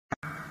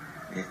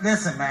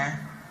Listen, man,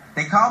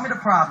 they call me the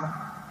problem,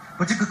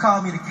 but you could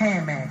call me the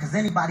can man, because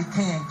anybody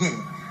can get it.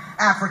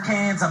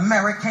 Africans,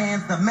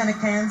 Americans,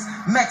 Dominicans,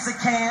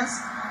 Mexicans,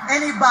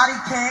 anybody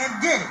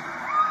can get it.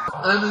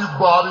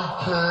 Anybody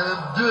can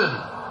get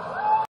it.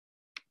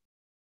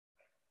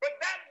 But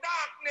that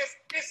darkness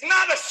is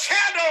not a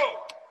shadow.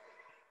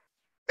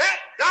 That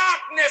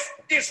darkness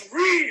is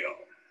real.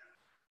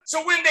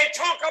 So when they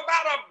talk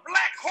about a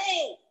black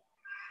hole,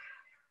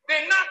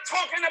 they're not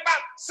talking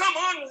about some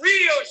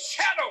unreal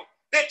shadow.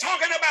 They're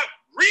talking about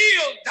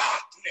real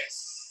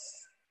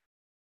darkness.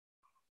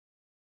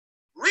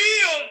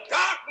 Real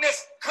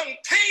darkness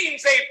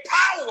contains a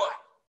power.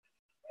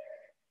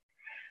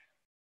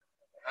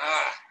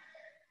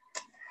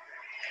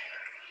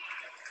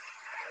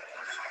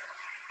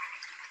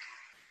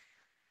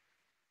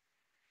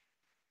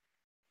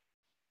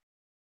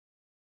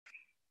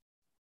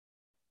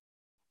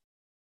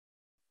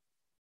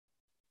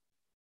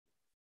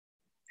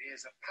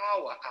 There's a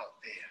power out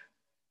there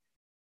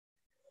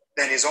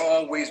that is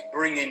always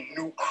bringing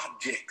new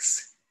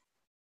objects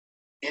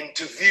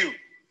into view.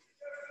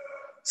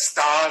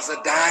 Stars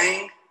are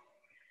dying,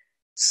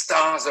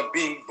 stars are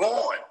being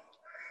born,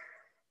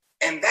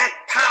 and that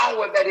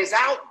power that is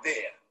out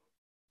there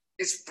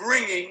is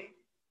bringing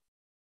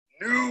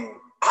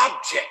new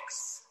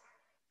objects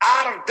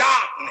out of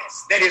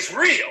darkness that is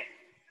real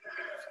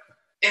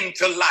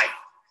into light.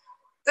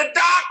 The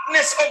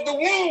darkness of the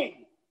womb,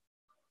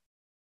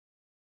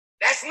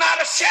 that's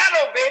not a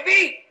shadow,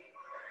 baby.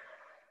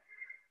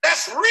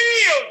 That's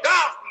real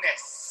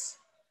darkness.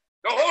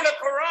 The Holy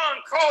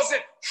Quran calls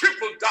it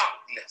triple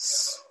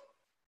darkness.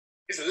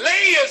 It's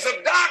layers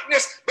of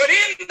darkness, but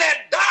in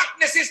that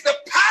darkness is the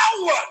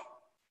power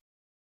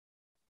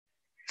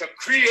to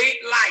create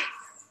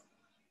life.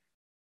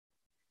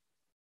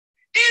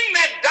 In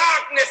that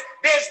darkness,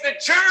 there's the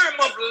germ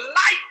of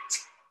light.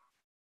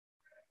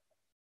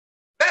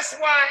 That's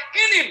why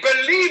any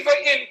believer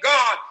in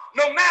God,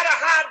 no matter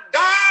how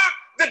dark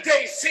the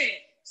day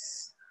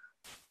seems,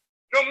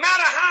 no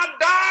matter how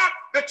dark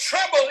the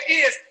trouble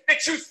is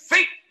that you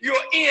think you're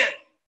in,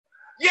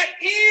 yet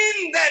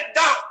in that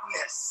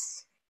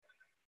darkness,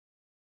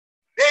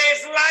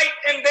 there's light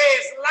and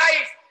there's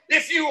life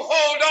if you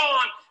hold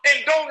on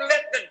and don't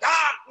let the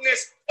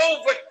darkness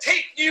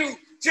overtake you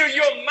till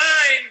your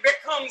mind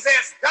becomes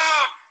as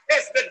dark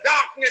as the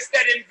darkness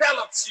that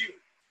envelops you.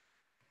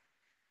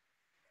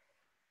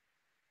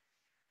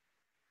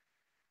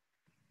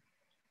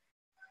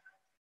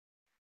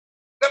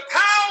 The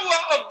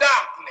power of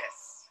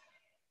darkness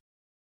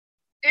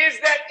is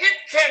that it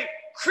can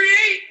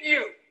create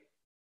you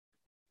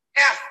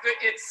after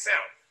itself.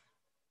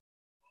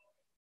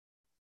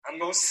 I'm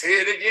going to say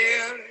it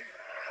again.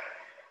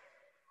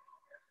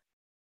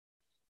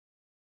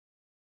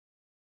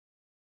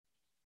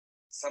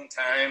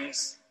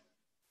 Sometimes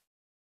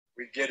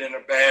we get in a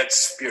bad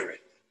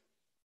spirit.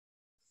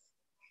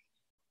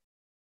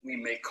 We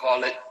may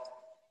call it,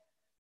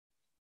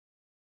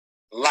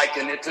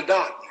 liken it to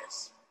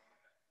darkness.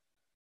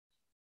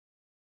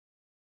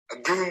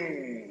 A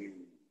gloom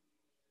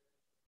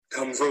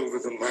comes over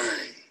the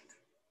mind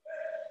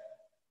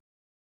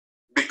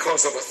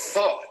because of a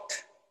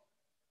thought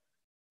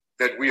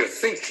that we are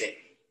thinking,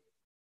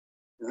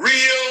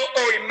 real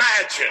or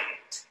imagined.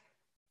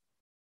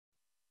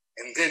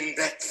 And then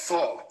that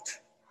thought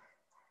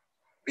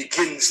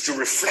begins to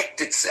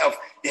reflect itself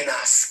in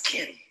our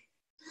skin.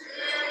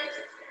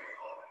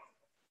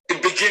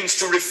 It begins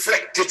to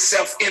reflect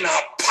itself in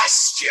our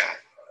posture.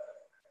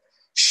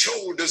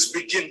 Shoulders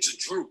begin to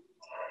droop.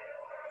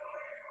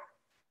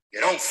 You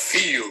don't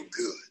feel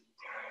good.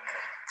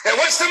 Hey,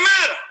 what's the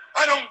matter?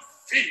 I don't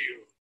feel.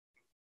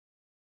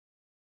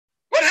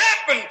 What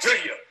happened to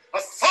you? A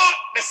thought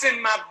that's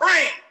in my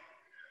brain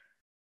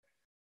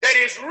that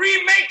is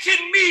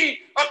remaking me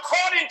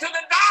according to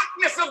the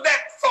darkness of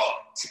that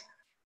thought.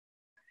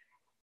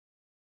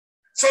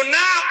 So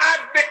now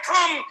I've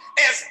become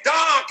as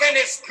dark and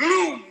as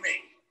gloomy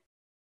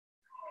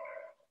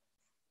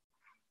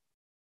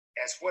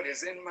as what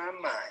is in my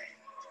mind.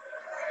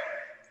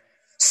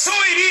 So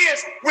it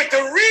is with the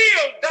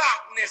real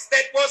darkness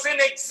that was in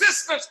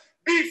existence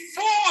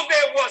before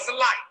there was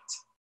light.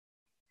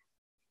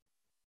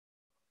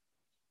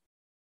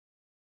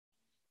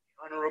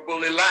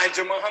 Honorable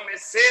Elijah Muhammad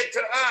said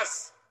to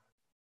us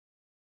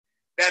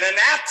that an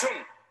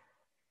atom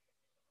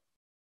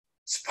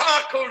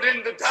sparkled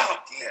in the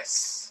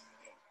darkness,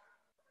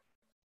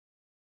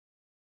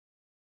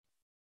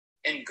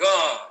 and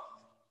God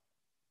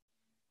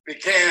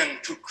began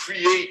to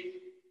create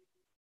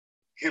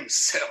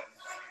himself.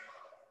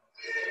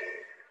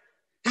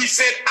 He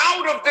said,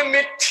 out of the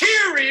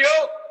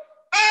material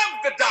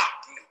of the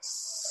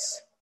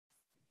darkness.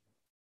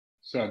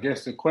 So I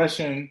guess the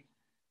question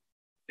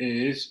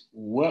is,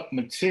 what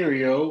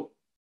material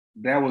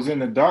that was in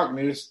the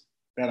darkness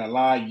that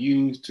Allah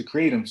used to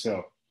create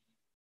himself?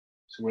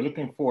 So we're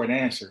looking for an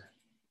answer.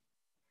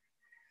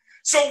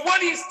 So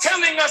what he's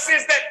telling us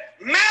is that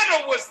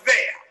matter was there.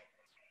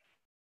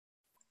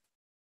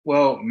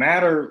 Well,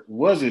 matter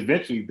was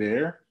eventually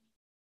there.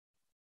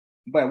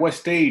 But what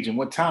stage and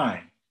what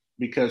time?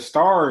 Because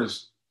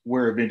stars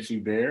were eventually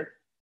there,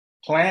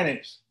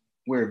 planets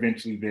were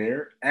eventually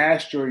there,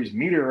 asteroids,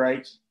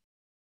 meteorites,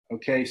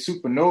 okay,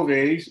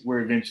 supernovae were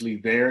eventually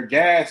there,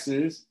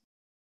 gases,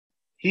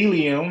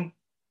 helium,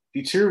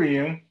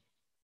 deuterium,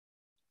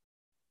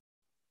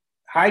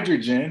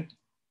 hydrogen,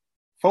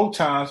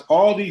 photons,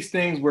 all these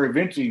things were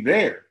eventually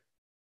there.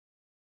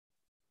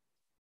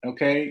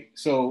 Okay,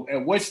 so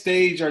at what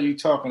stage are you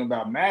talking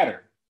about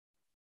matter?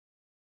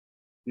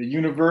 The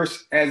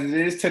universe as it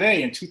is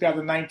today in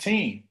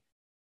 2019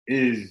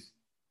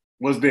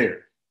 was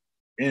there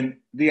in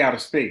the outer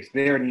space,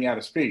 there in the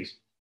outer space.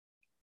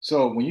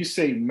 So when you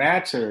say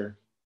matter,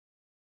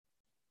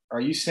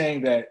 are you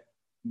saying that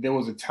there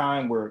was a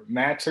time where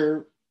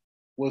matter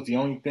was the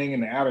only thing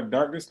in the outer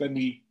darkness? Let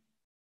me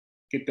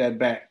get that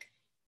back.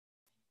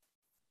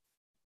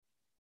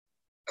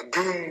 A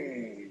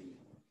gloom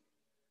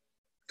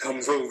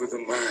comes over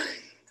the mind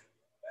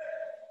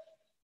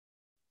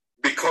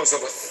because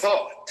of a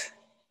thought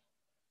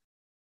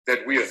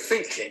that we are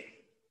thinking,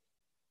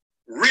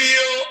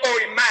 real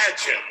or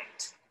imagined.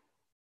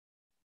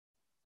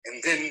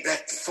 And then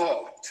that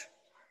thought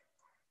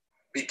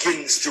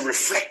begins to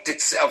reflect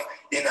itself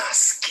in our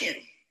skin.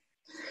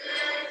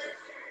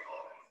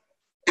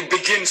 It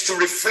begins to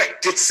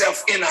reflect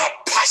itself in our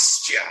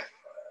posture.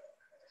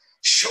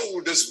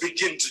 Shoulders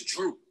begin to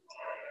droop.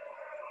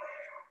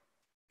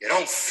 You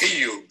don't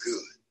feel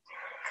good.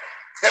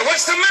 Now,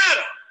 what's the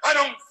matter? I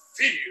don't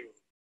feel.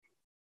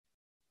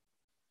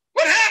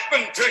 What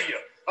happened to you?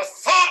 A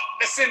thought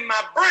that's in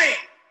my brain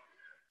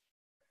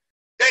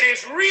that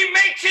is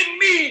remaking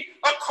me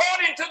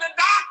according to the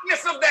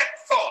darkness of that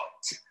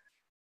thought.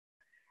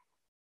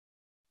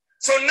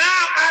 So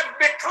now I've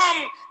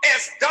become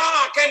as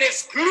dark and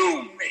as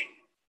gloomy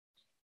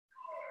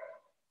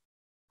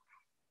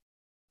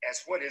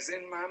as what is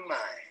in my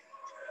mind.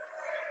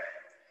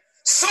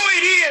 So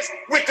it is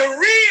with the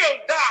real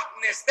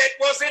darkness that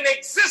was in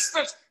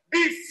existence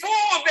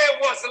before there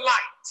was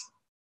light.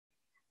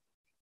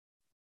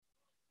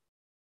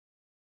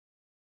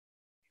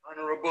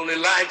 Honorable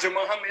Elijah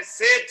Muhammad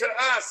said to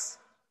us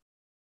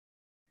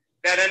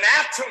that an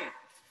atom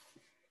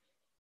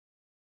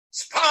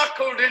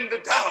sparkled in the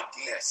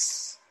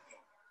darkness,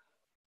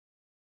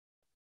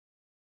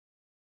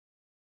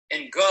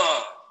 and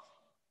God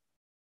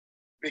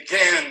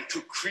began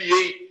to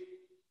create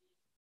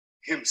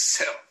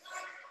himself.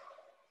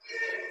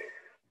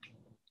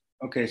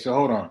 Okay, so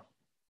hold on.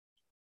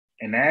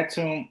 An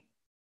atom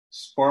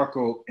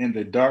sparkled in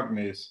the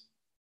darkness,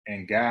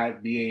 and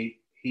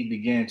he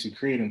began to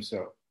create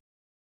himself.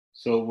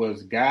 So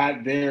was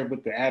God there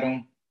with the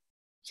atom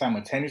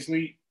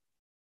simultaneously?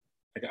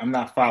 Like, I'm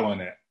not following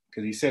that,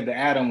 because he said the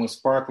atom was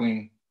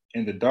sparkling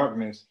in the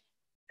darkness,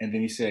 and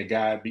then he said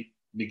God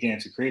began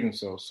to create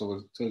himself.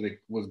 So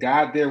was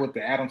God there with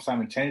the atom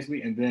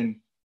simultaneously, and then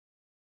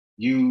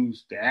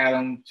used the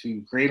atom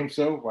to create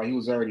himself while he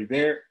was already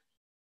there?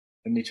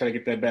 Let me try to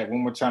get that back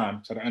one more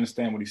time so to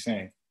understand what he's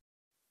saying.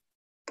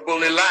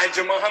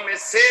 Elijah Muhammad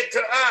said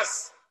to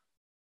us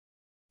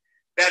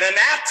that an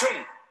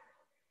atom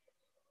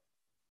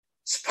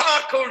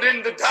sparkled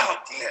in the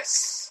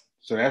darkness.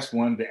 So that's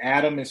one. The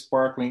atom is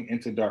sparkling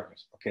into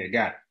darkness. Okay,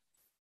 got it.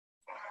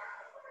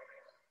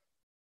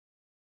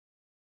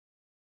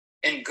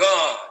 And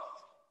God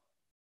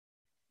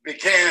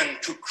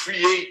began to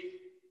create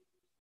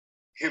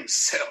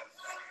himself.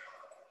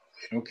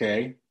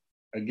 Okay.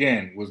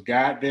 Again, was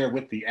God there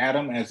with the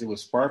atom as it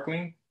was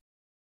sparkling,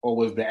 or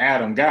was the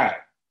atom God?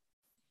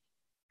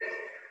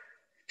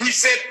 He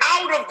said,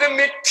 out of the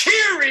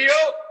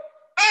material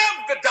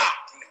of the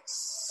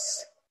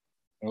darkness.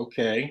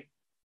 Okay.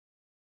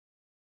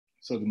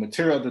 So the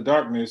material of the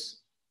darkness,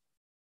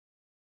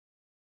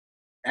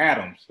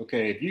 atoms.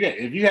 Okay, if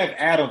you have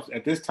atoms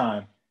at this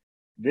time,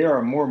 there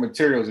are more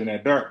materials in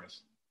that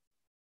darkness.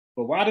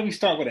 But why do we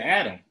start with an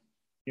atom?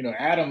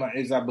 Atom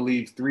is, I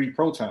believe, 3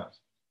 protons.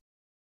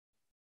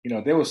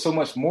 There was so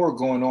much more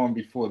going on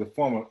before the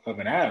form of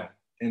an atom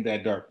in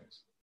that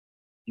darkness.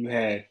 You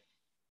had,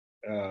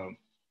 if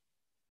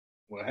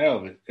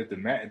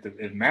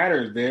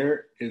matter is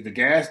there, is the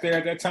gas there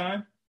at that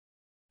time?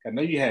 I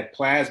know you had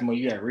plasma,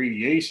 you had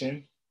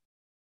radiation,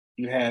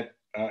 you had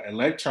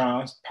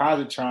electrons,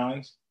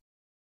 positrons,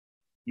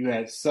 you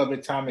had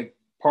subatomic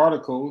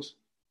particles.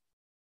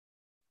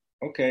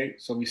 Okay,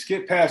 so we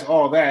skip past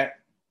all that,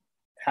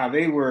 how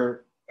they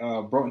were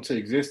brought into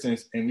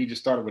existence, and we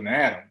just started with an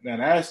atom. Now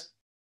that's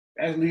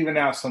leaving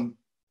out some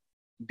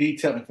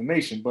detailed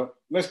information, but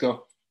let's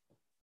go.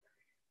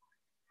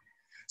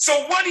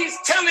 So what he's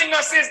telling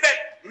us is that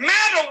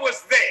matter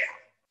was there.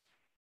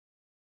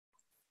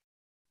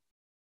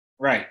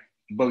 Right,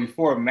 but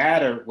before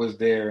matter was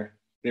there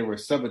were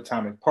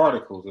subatomic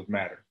particles of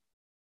matter.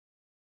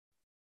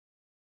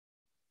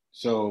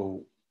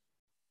 So,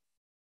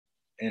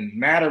 and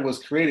matter was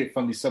created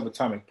from these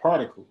subatomic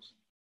particles.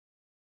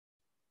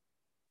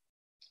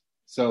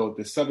 So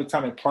the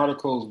subatomic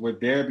particles were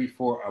there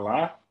before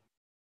Allah.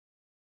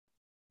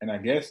 And I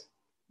guess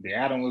the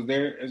atom was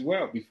there as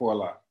well before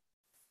Allah.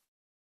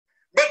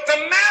 But the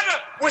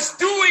matter was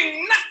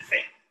doing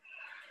nothing.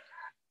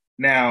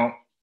 Now,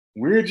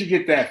 where'd you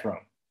get that from?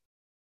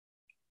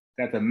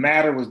 That the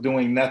matter was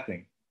doing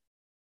nothing.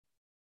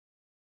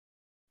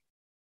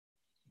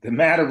 The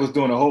matter was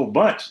doing a whole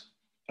bunch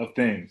of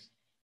things.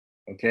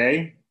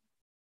 Okay?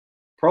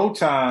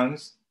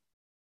 Protons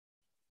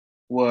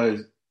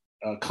was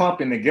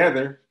clumping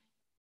together,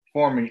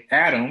 forming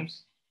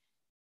atoms.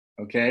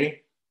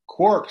 Okay?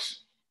 Quarks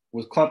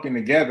was clumping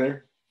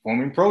together,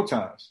 forming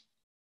protons.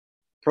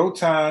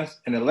 Protons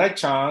and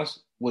electrons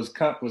was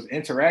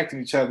interacting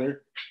with each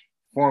other,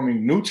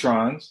 forming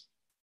neutrons.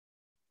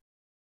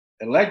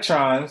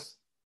 Electrons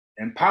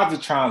and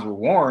positrons were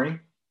warring.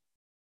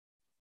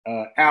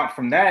 Out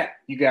from that,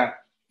 you got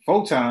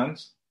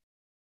photons.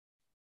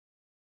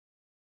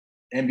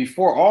 And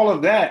before all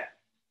of that,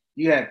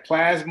 you had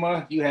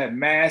plasma, you had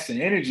mass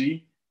and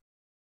energy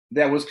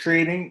that was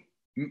creating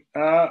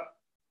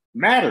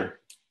matter.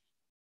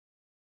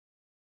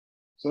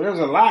 So there's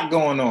a lot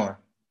going on.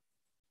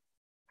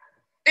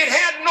 It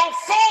had no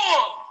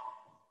form.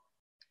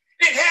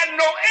 It had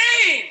no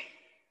aim.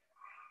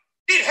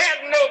 It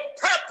had no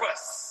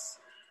purpose.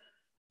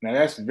 Now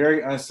that's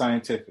very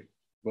unscientific,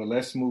 but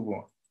let's move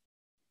on.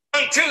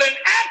 Until an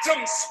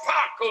atom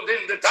sparkled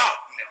in the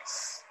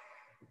darkness.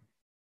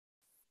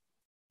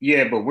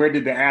 Yeah, but where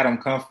did the atom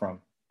come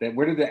from?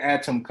 Where did the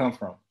atom come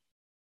from?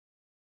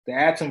 The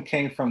atom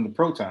came from the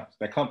protons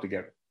that come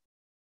together.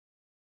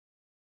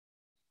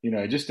 You know,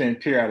 it just didn't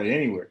appear out of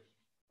anywhere.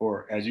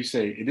 Or as you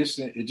say, it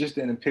just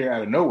didn't appear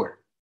out of nowhere.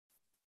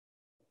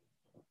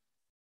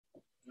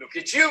 Look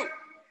at you.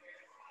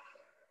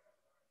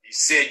 He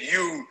said,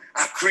 you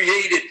are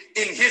created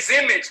in his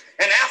image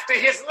and after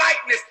his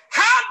likeness.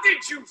 How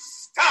did you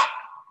stop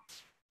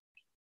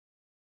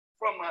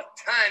from a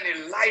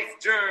tiny life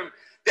germ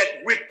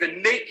that with the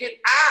naked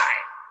eye,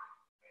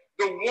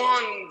 the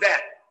one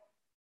that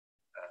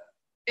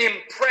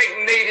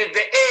impregnated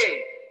the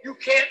egg, you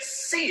can't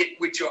see it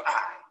with your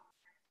eye.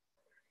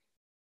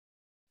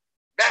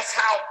 That's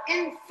how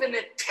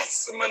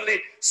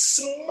infinitesimally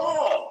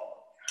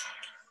small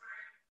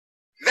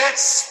that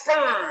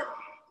sperm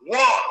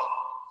was.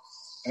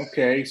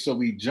 Okay, so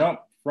we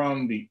jump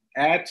from the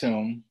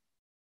atom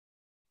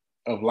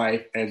of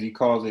life, as he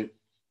calls it,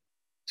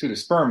 to the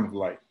sperm of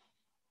life.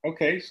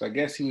 Okay, so I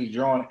guess he was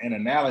drawing an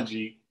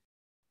analogy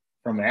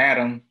from the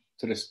atom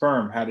to the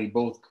sperm, how they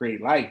both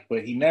create life,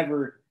 but he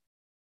never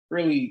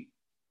really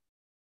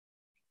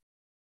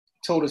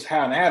told us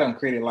how an atom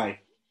created life.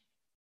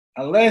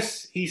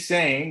 Unless he's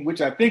saying,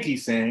 which I think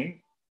he's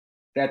saying,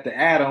 that the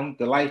atom,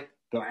 the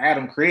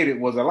atom created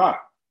was a lie.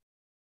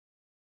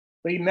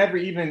 But he never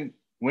even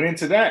went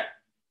into that.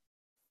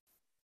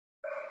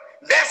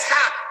 That's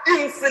how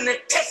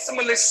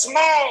infinitesimally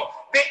small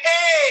the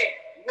egg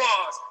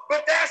was.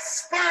 But that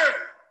sperm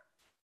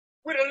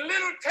with a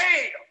little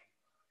tail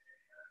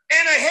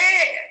and a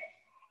head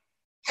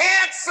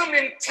had some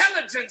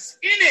intelligence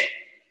in it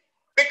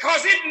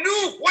because it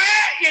knew where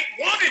it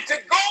wanted to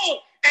go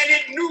and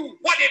it knew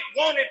what it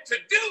wanted to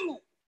do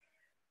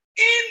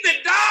in the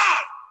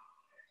dark.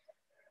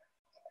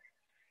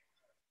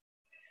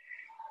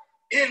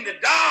 In the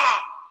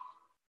dark,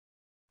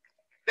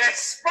 that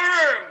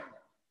sperm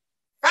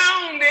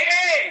found the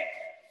egg,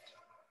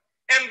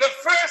 and the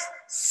first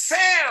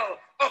cell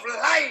of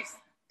life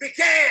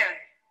began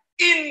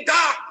in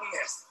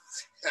darkness.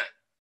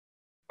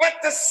 But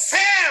the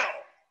cell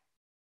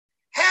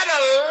had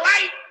a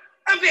light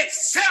of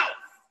itself,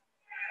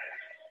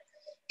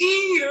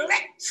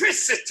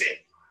 electricity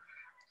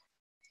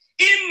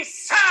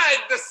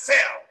inside the cell,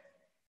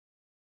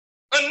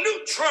 a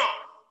neutron,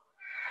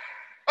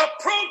 a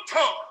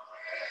proton,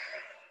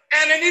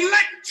 and an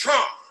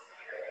electron.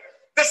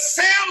 The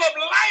cell of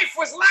life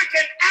was like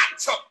an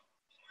atom.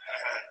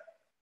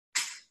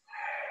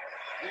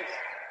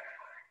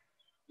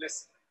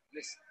 Listen.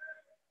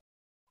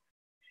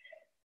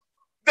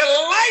 The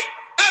light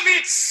of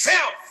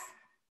itself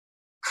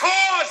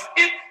caused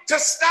it to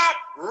stop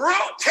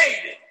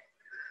rotating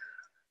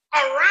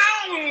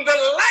around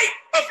the light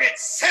of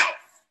itself.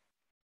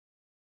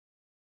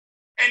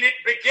 And it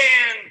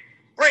began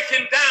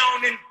breaking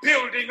down and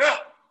building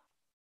up.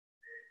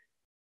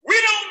 We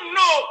don't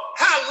know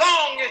how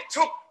long it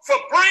took for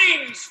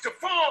brains to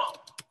form.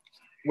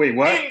 Wait,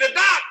 what? In the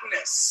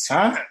darkness.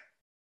 Huh?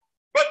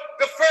 But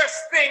the first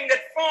thing that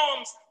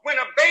forms when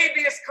a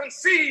baby is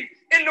conceived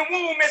in the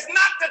womb is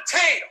not the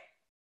tail.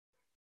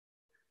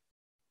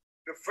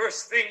 The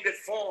first thing that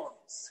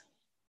forms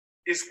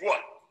is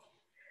what?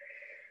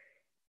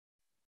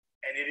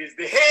 And it is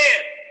the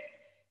head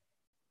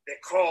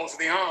that calls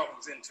the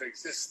arms into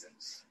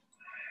existence,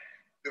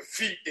 the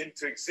feet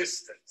into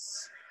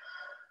existence,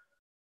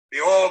 the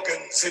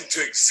organs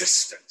into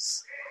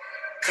existence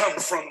come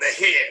from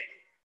the head.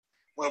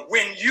 Well,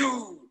 when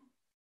you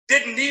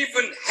didn't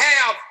even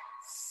have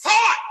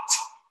thought,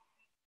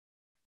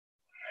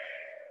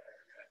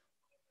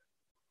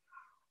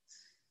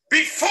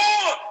 before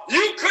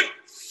you could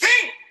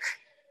think,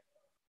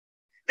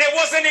 there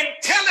was an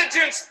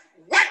intelligence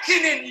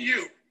working in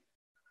you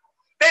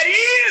that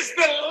is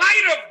the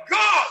light of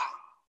God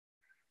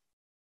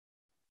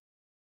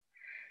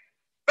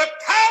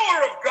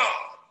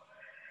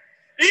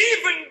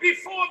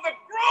the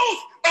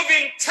growth of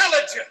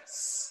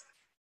intelligence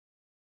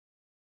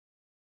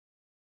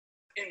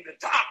in the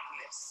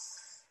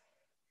darkness.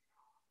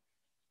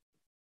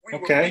 We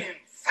were being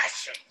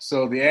fashioned.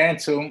 So the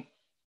atom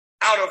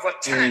out of a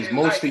tiny is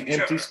mostly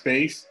empty germ.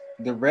 space.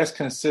 The rest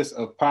consists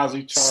of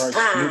positively charged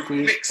Sperm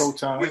nucleus, mixed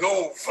protons, with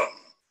ovum.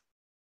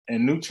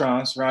 and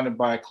neutrons surrounded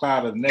by a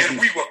cloud of And we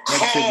were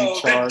negatively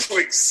called charged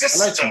into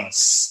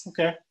existence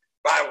electrons.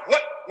 by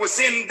what was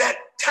in that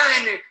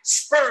tiny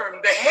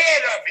sperm, the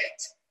head of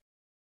it.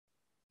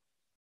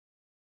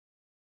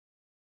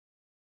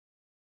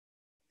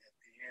 At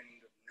the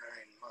end of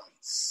 9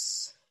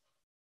 months,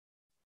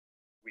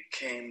 we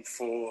came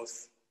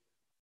forth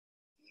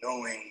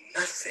knowing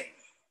nothing,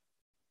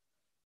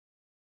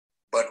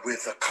 but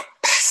with a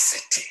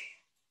capacity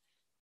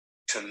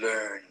to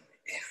learn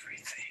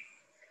everything.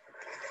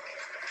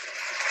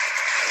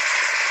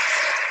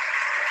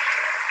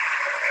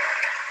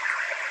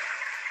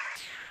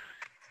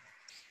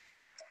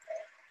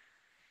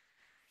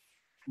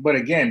 But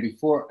again,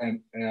 before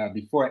an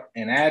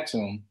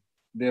atom,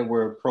 there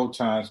were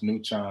protons,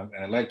 neutrons,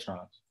 and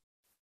electrons.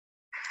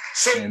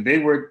 And they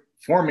were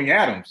forming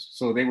atoms,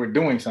 so they were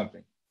doing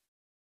something.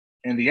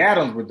 And the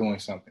atoms were doing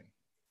something.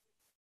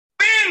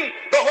 In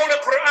the Holy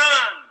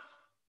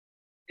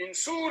Quran, in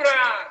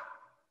Surah.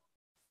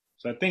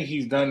 So I think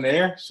he's done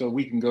there, so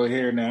we can go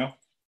here now.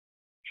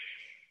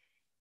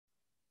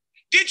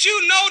 Did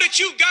you know that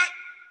you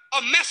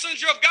got a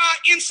messenger of God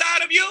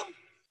inside of you?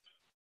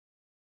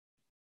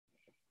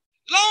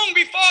 Long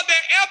before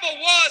there ever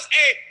was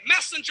a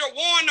messenger,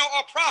 warner,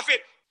 or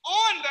prophet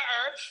on the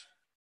earth,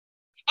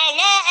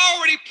 Allah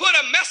already put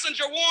a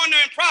messenger, warner,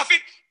 and prophet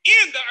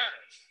in the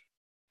earth.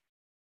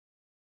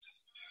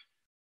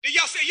 Did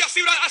y'all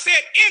see what I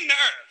said? In the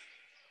earth.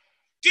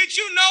 Did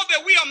you know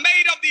that we are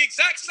made of the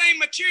exact same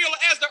material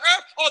as the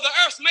earth, or the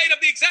earth's made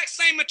of the exact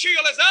same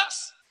material as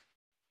us?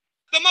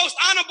 The most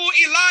honorable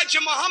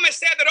Elijah Muhammad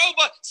said that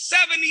over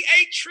 78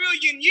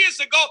 trillion years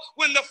ago,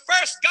 when the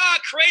first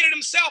God created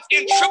himself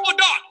in triple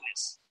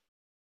darkness,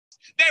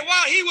 that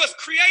while he was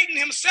creating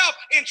himself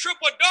in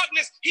triple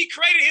darkness, he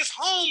created his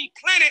home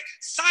planet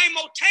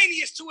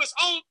simultaneous to his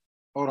own.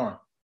 Hold on.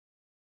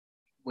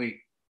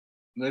 Wait.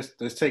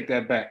 Let's take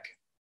that back.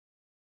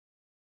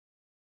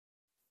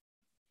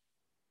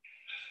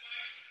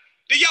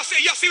 Did y'all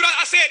see what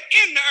I said?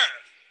 In the earth.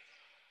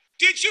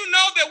 Did you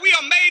know that we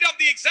are made of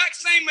the exact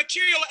same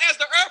material as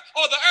the earth,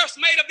 or the earth's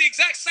made of the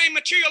exact same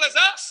material as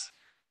us?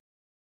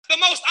 The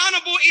most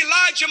honorable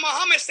Elijah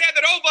Muhammad said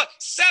that over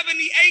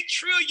 78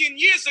 trillion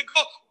years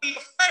ago, when the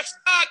first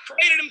God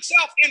created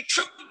himself in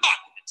triple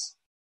darkness.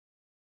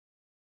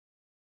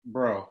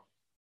 Bro,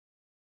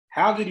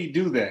 how did he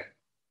do that?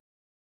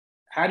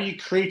 How do you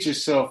create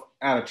yourself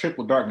out of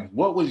triple darkness?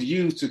 What was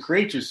used to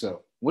create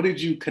yourself? What did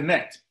you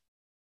connect?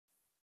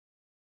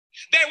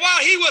 That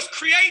while he was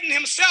creating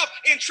himself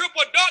in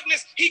triple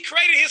darkness, he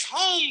created his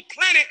home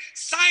planet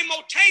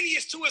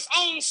simultaneous to his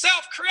own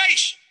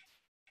self-creation.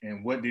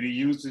 And what did he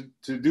use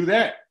to do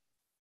that?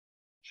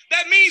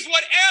 That means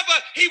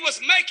whatever he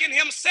was making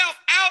himself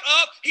out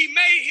of, he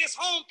made his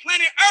home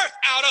planet Earth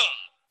out of.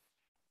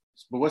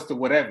 But what's the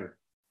whatever?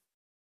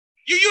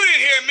 You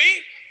didn't hear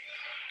me.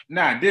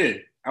 Nah, I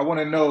did. I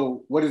want to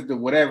know, what is the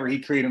whatever he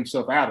created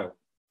himself out of?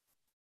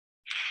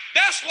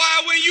 That's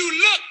why when you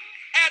look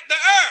at the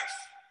earth,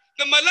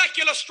 the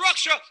molecular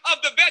structure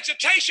of the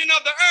vegetation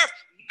of the earth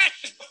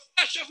matches the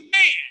flesh of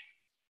man.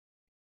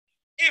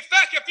 In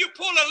fact, if you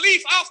pull a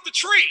leaf off the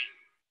tree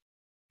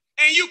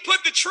and you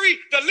put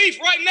the leaf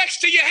right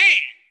next to your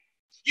hand,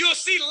 you'll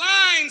see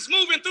lines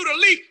moving through the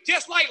leaf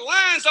just like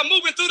lines are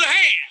moving through the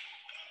hand.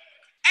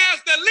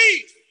 As the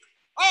leaf,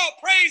 all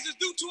praise is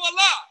due to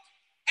Allah.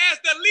 As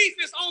the leaf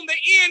is on the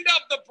end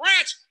of the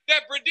branch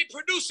that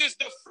produces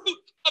the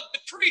fruit of the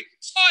tree,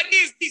 so it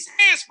is these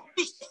hands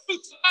produce the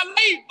fruits of our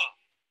labor.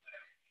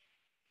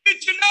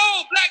 Did you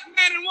know, black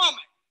man and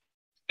woman,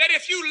 that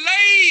if you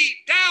laid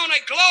down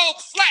a globe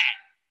flat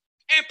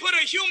and put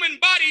a human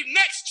body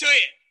next to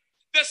it,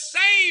 the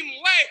same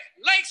way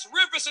lakes,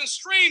 rivers, and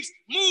streams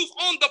move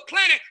on the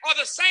planet are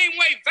the same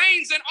way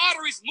veins and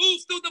arteries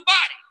move through the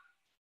body?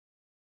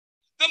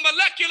 The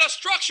molecular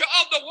structure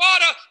of the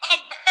water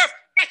of the earth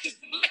matches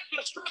the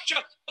molecular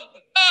structure of the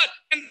blood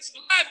and the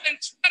saliva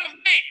and sweat of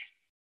man.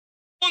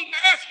 On the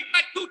earth, you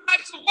got two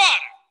types of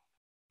water.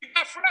 You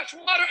got fresh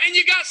water and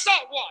you got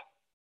salt water.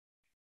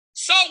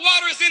 Salt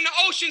water is in the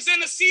oceans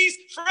and the seas.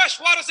 Fresh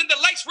water is in the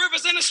lakes,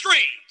 rivers, and the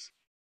streams.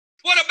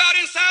 What about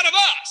inside of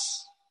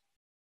us?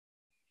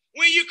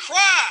 When you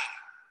cry,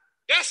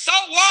 that's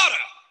salt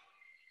water.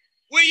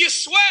 When you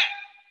sweat,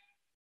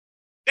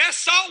 that's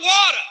salt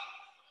water.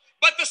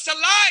 But the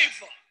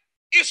saliva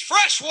is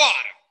fresh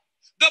water.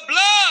 The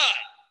blood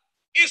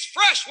is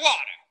fresh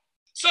water.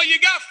 So you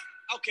got,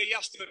 okay,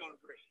 y'all still don't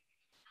agree.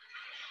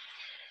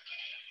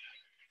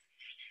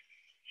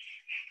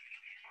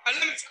 All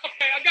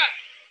right, I got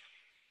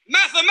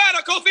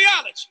mathematical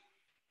theology.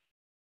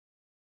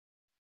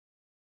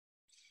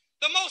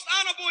 The most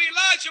honorable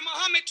Elijah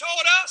Muhammad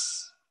told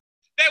us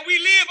that we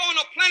live on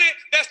a planet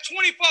that's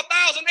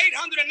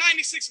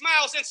 24,896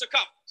 miles in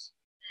circumference,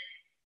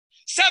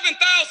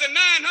 7,926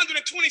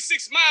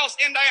 miles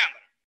in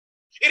diameter.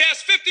 It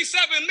has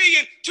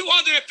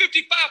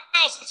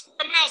 57,255,000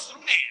 square miles of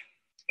land.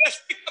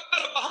 That's picked up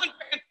out of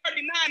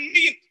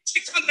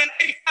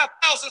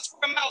 139,685,000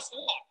 square miles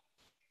of water.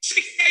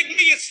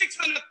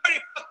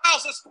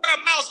 68,635,000 square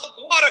miles of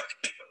water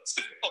is the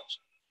Pacific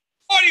Ocean.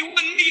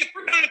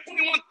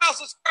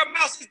 41,321,000 square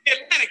miles is the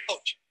Atlantic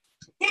Ocean.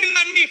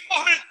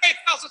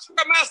 29,408,000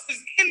 square miles is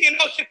the Indian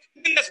Ocean.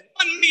 And then there's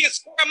 1 million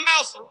square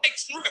miles of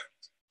lakes and rivers.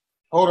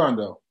 Hold on,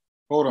 though.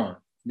 Hold on.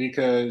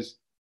 Because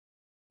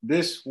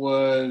this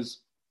was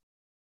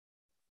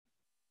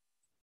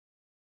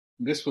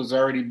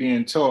already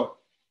being taught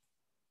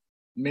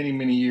many,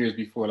 many years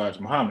before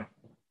Elijah Muhammad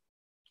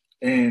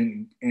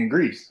in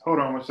Greece. Hold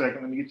on 1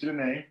 second. Let me get you the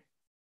name.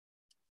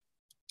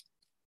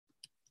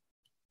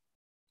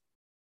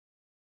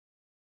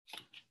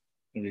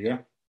 There we go.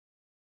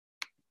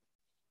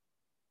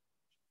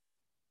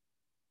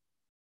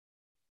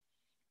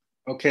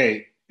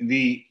 Okay,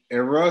 the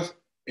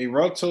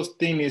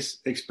Eratosthenes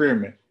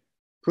experiment,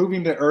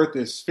 proving the Earth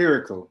is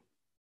spherical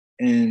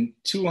in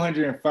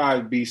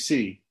 205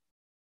 BC.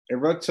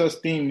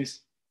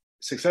 Eratosthenes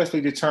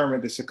successfully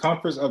determined the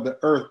circumference of the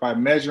Earth by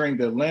measuring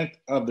the length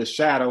of the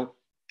shadow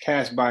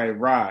cast by a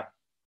rod.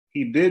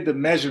 He did the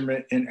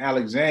measurement in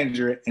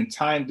Alexandria and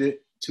timed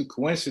it to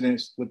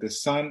coincidence with the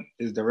sun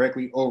is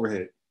directly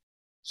overhead.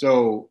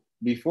 So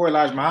before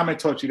Elijah Muhammad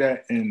taught you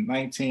that in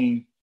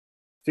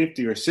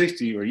 1950 or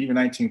 60 or even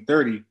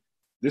 1930,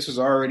 this was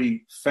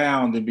already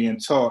found and being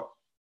taught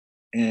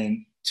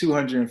in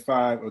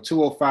 205 or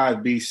 205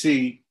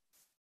 BC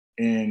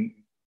in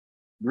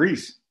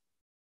Greece.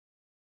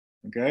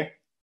 Okay?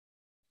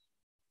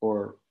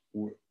 Or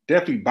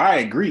definitely by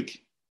a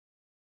Greek.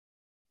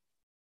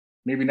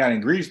 Maybe not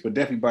in Greece, but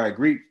definitely by a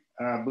Greek.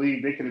 I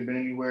believe they could have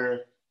been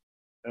anywhere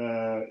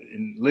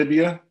in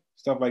Libya,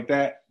 stuff like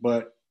that.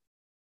 But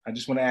I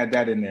just want to add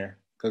that in there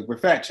because we're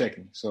fact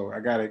checking. So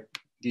I got to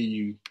give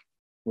you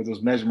where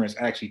those measurements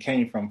actually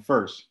came from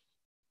first.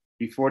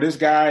 Before this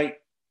guy,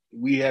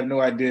 we have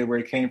no idea where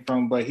he came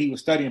from, but he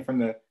was studying from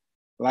the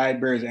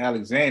libraries of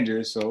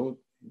Alexandria. So,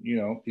 you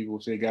know, people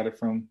will say he got it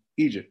from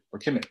Egypt or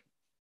Kemet.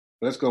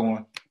 Let's go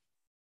on.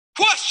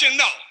 Question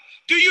though.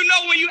 Do you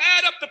know when you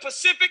add up the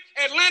Pacific,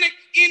 Atlantic,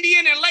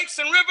 Indian, and lakes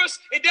and rivers,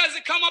 it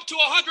doesn't come up to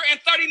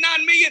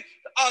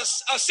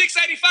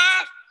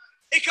 139,685?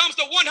 It comes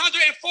to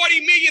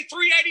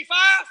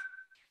 140,385,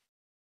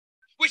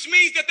 which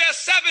means that there's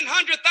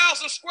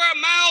 700,000 square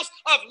miles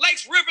of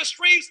lakes, rivers,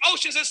 streams,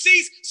 oceans, and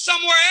seas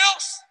somewhere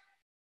else.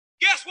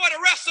 Guess where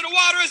the rest of the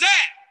water is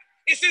at?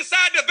 It's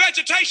inside the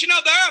vegetation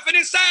of the earth and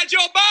inside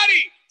your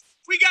body.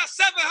 We got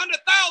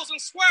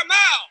 700,000 square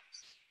miles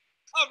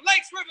of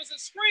lakes, rivers, and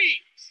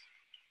streams,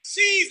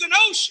 seas and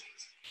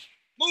oceans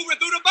moving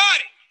through the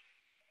body.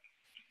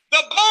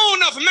 The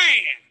bone of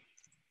man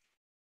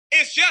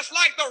is just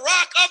like the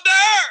rock of the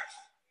earth.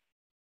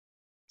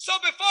 So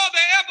before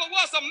there ever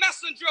was a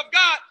messenger of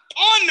God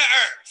on the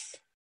earth,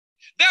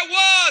 there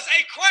was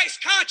a Christ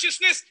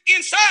consciousness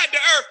inside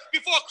the earth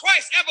before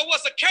Christ ever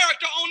was a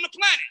character on the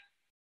planet.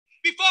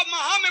 Before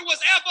Muhammad was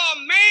ever a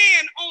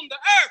man on the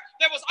earth,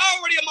 there was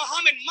already a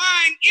Muhammad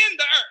mind in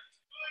the earth.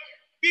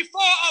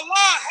 Before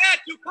Allah had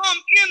to come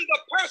in the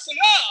person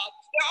of,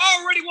 there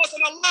already was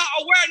an Allah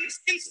awareness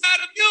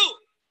inside of you.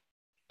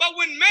 But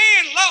when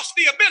man lost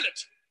the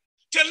ability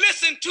to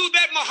listen to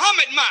that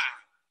Muhammad mind,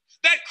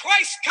 that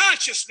Christ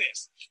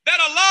consciousness,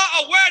 that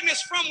Allah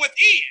awareness from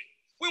within,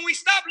 when we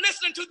stopped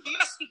listening to the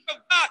messenger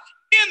of God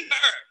in the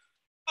earth,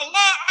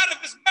 Allah out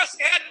of his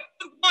mercy had to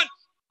put one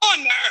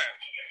on the earth.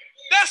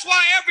 That's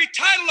why every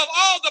title of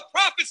all the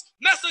prophets,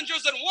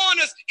 messengers, and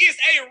warners is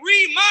a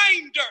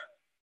reminder.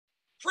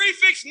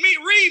 Prefix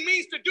re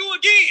means to do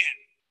again.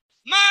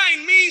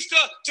 Mind means to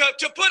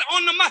put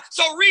on the mind.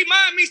 So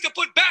remind means to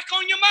put back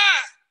on your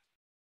mind.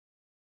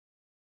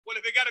 Well,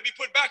 if it got to be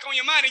put back on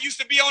your mind, it used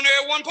to be on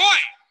there at one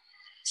point.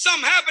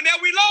 Something happened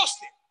that we lost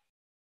it.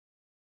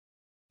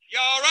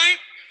 Y'all all right?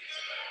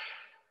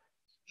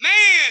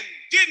 Man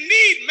didn't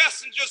need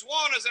messengers,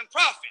 warners, and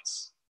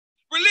prophets.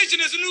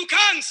 Religion is a new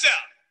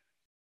concept.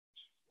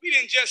 We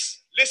didn't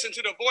just listen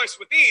to the voice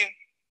within.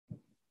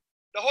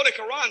 The Holy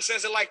Quran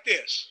says it like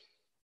this.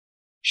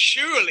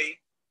 Surely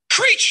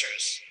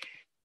creatures.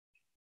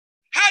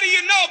 How do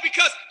you know?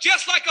 Because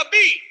just like a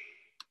bee,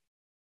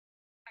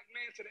 like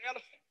man to the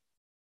elephant.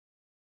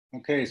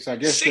 Okay, so I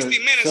guess 60 the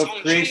Minutes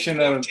creation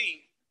of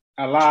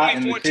Allah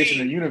and the creation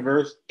of the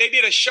universe, they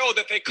did a show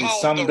that they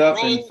called summed the up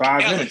Rogue in 5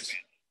 Elephant. minutes.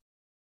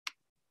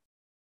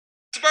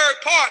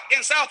 Pittsburgh Park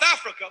in South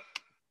Africa.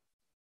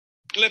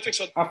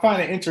 Olympics. I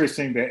find it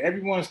interesting that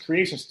everyone's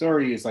creation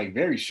story is like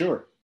very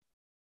short.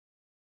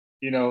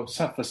 You know,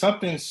 for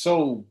something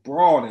so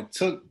broad, it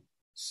took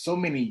so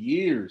many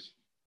years,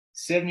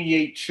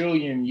 78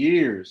 trillion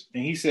years,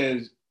 and he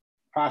says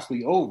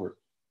possibly over.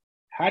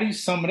 How do you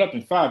sum it up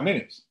in 5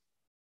 minutes?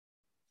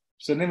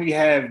 So then we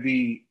have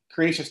the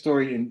creation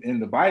story in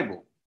the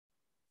Bible.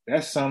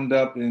 That's summed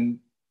up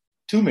in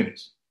 2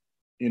 minutes,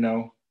 you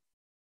know.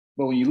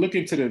 But when you look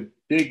into the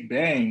Big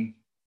Bang,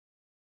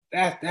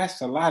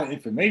 that's a lot of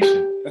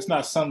information. That's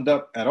not summed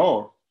up at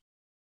all.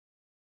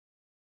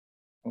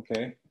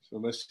 Okay, so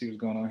let's see what's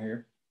going on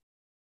here.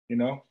 You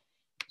know,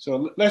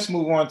 so let's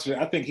move on to.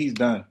 I think he's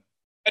done.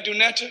 I do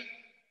not.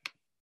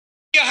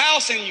 Your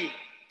house in you.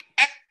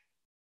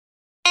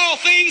 All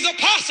things are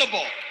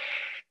possible.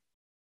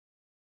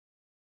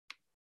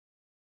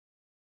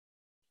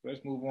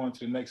 Let's move on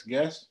to the next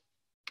guest.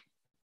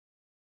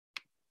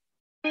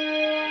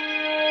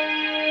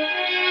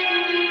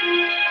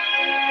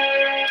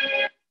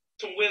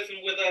 Some wisdom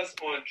with us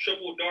on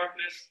triple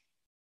darkness.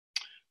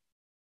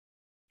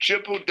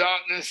 Triple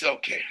darkness,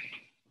 okay.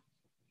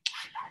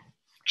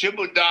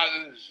 Triple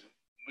darkness,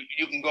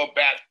 you can go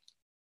back.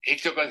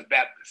 It took us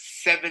back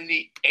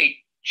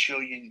 78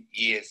 trillion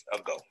years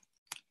ago.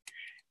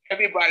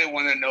 Everybody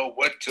want to know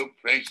what took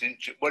place in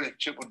what a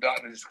triple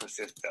darkness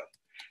consists of.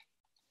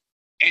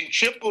 In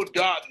triple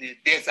darkness,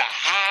 there's a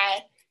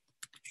high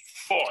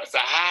force, a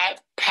high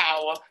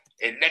power,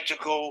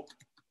 electrical,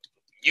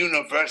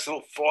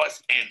 universal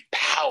force and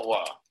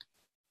power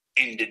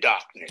in the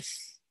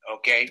darkness,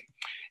 okay?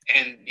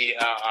 And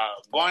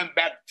going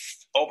back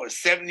over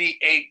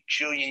 78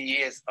 trillion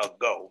years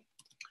ago,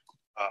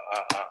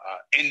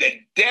 in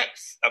the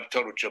depths of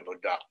total triple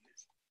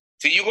darkness.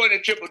 So you go into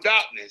triple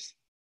darkness,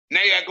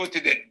 now you gotta go to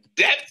the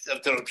depths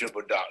of total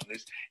triple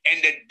darkness,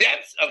 and the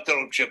depths of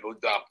total triple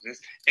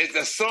darkness is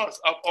the source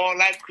of all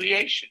life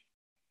creation.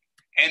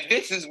 And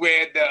this is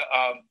where that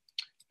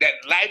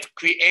life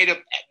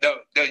creative,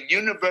 the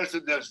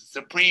universal, the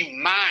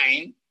supreme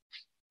mind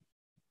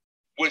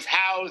was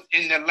housed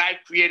in the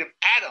life creative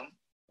atom.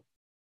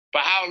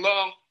 For how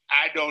long?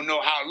 I don't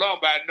know how long,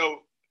 but I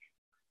know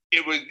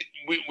it was.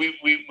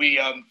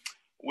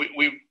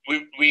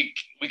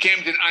 We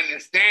came to an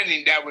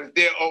understanding that was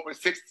there over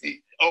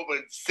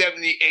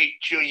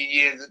 78 trillion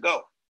years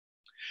ago.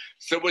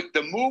 So with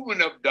the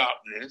movement of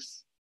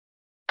darkness,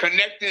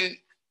 connecting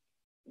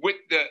with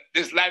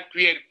this life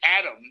creative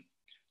atom,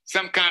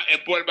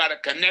 it brought about a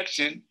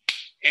connection,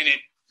 and it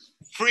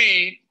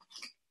freed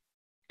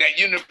that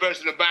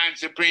universal divine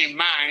supreme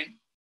mind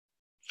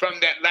from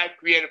that life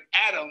creative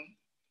atom,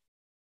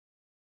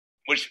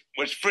 which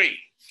was free.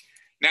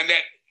 Now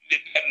that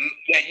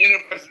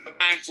universal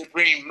divine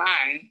supreme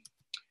mind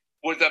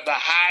was of the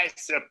high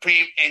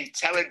supreme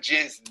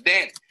intelligence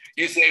then.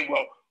 You say,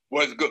 well,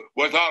 was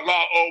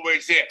Allah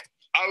always here?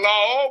 Allah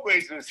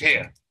always was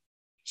here.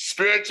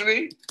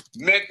 Spiritually,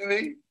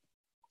 mentally,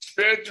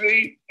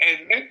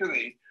 and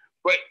mentally,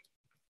 but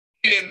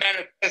he didn't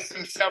manifest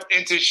himself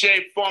into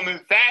shape, form,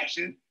 and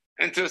fashion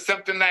until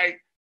something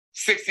like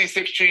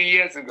 66 trillion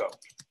years ago.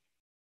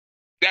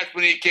 That's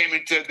when he came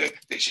into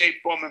the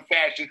shape, form, and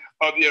fashion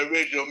of the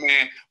original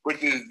man,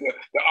 which is the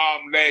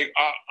arm, leg,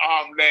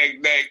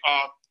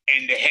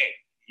 and the head.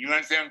 You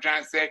understand what I'm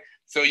trying to say?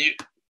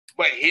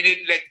 But he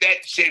didn't let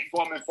that shape,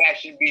 form, and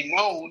fashion be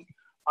known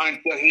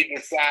until he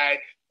decided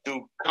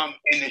to come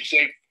in the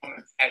shape, form,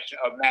 and fashion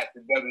of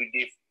Master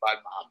W.D.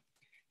 Farad Muhammad.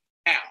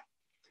 Now,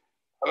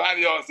 a lot of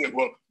y'all say,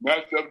 well,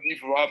 Master W.D.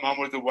 Farad Muhammad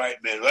was a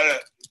white man.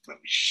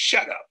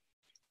 Shut up.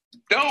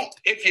 Don't,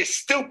 if you're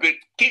stupid,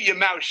 keep your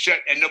mouth shut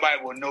and nobody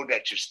will know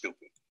that you're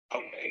stupid.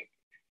 Okay?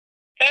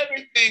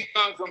 Everything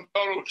comes from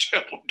total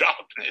triple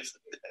darkness.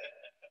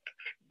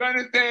 You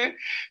understand?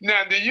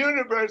 Now, the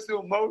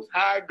universal most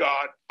high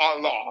God,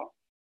 Allah,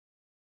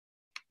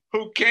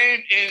 who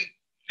came in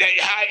that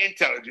high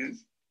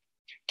intelligence,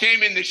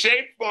 came in the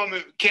shape, form,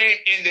 and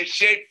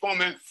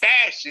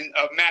fashion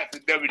of Master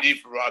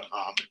W.D. Farad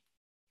Muhammad.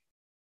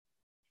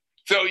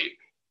 So,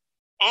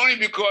 only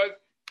because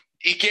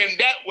he came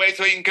that way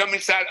so he can come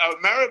inside of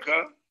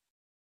America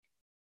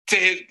to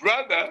his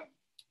brother,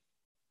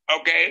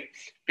 okay?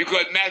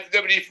 Because Master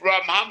W.D.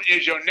 Farad Muhammad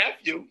is your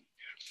nephew.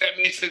 That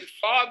means his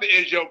father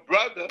is your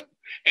brother.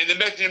 And the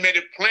messenger made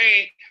it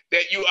plain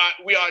that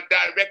we are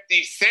direct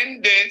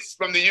descendants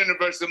from the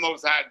universal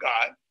Most High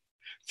God.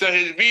 So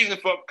his reason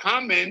for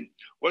coming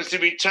was to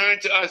return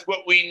to us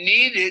what we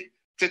needed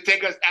to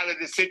take us out of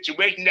the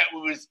situation that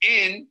we was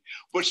in,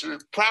 which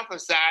was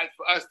prophesied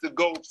for us to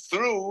go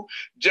through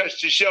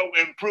just to show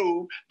and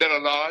prove that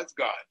Allah is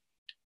God.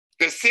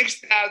 The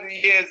 6,000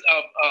 years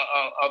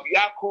of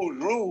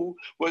Yaakov's rule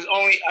was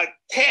only a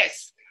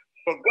test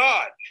for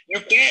God.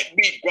 You can't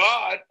be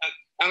God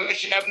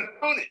unless you have an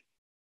opponent.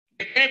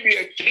 You can't be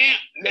a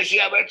champ unless you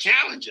have a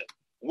challenger.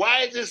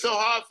 Why is it so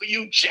hard for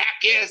you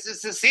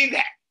jackasses to see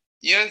that?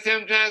 You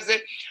understand what I'm trying to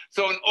say?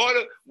 So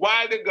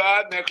why did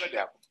God make a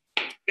devil?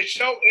 To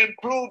show and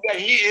prove that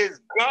he is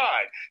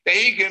God, that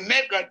he can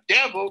make a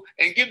devil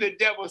and give the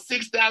devil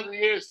 6,000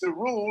 years to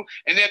rule,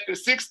 and after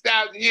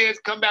 6,000 years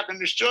come back and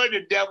destroy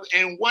the devil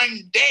in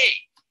one day.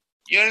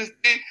 You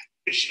understand?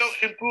 To show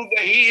and prove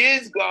that he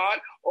is God,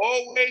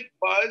 always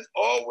was,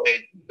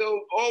 always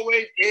will,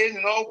 always is,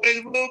 and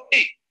always will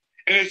be.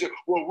 And they say,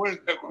 well, when's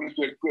that going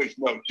to take place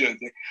now,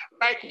 Jesse?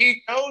 Like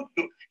he told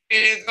you,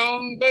 in his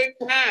own good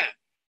time.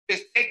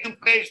 It's taking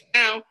place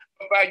now,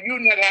 but by you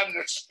not having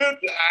a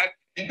spiritual eye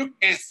And you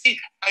can see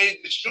how he's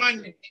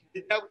destroying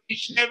the devil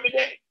each and every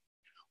day.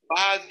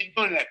 Well, how is he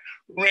doing that?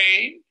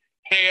 Rain,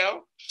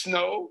 hail,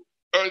 snow,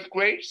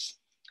 earthquakes,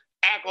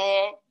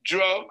 alcohol,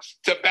 drugs,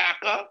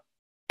 tobacco,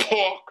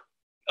 pork,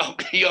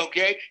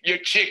 okay, your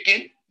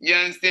chicken, you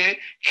understand?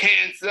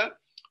 Cancer,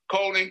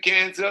 colon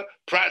cancer,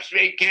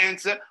 prostate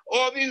cancer,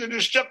 all these are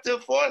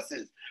destructive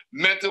forces.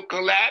 Mental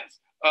collapse,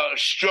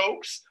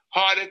 strokes,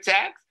 heart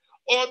attacks,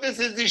 all this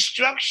is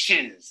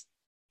destructions.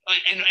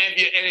 And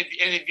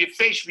if you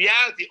face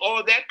reality,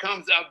 all that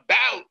comes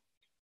about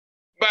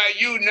by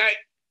you not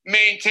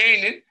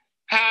maintaining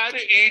how to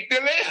eat to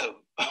live.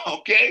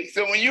 Okay?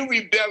 So when you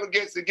rebel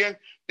against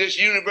this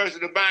universal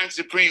divine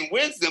supreme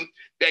wisdom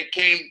that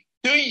came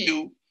to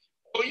you,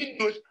 all you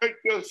do is hurt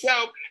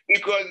yourself,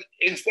 because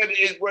instead of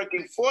it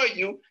working for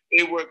you,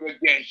 it works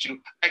against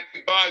you. Like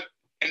God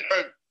and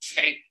earth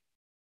say,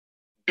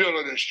 build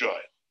or destroy.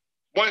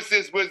 Once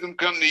this wisdom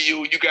comes to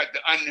you, you got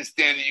the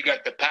understanding, you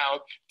got the power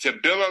to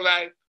build a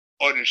life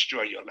or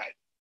destroy your life.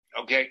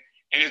 Okay?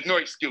 And there's no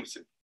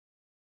excuses.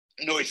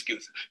 No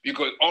excuses.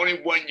 Because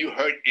only one you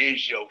hurt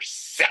is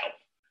yourself.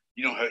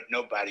 You don't hurt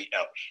nobody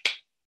else.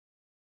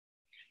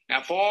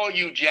 Now, for all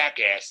you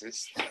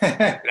jackasses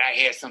that I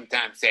hear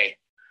sometimes say,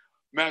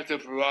 Master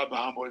Farad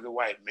Muhammad is a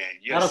white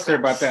man. I don't care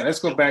about that. Let's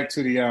go back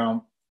to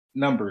the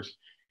numbers.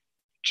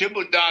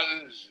 Triple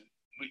dollars,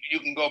 you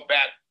can go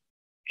back.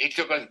 He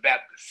took us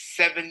back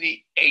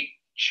 78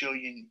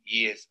 trillion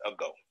years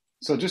ago.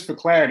 So just for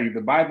clarity,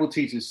 the Bible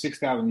teaches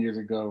 6,000 years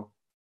ago.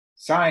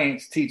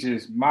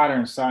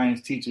 Modern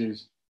science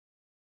teaches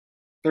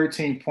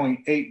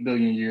 13.8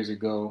 billion years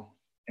ago.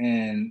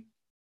 And,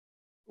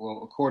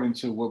 well, according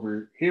to what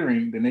we're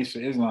hearing, the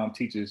Nation of Islam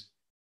teaches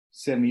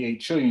 78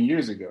 trillion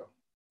years ago.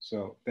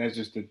 So that's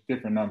just the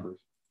different numbers.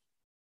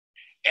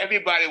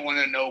 Everybody want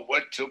to know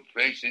what took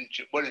place and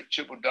what a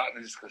triple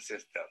darkness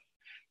consists of.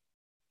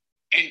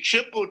 In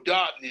triple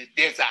darkness,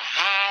 there's a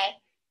high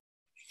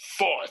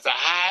force, a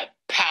high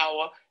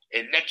power,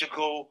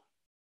 electrical,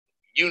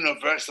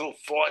 universal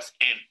force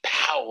and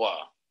power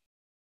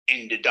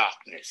in the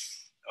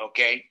darkness,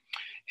 okay?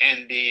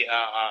 And the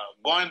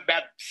going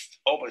back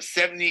over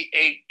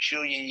 78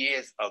 trillion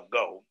years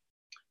ago,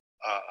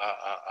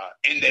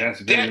 in the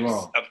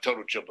depths of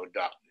total triple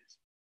darkness.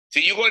 So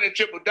you go to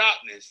triple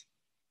darkness,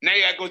 now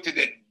you gotta go to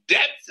the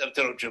depths of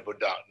total triple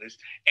darkness,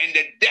 and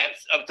the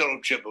depths of total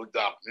triple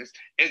darkness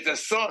is the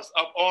source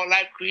of all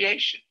life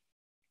creation.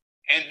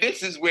 And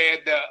this is where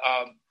that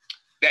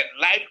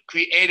life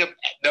creative,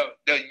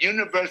 the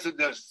universal,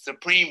 the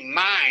supreme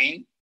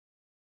mind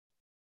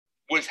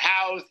was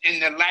housed in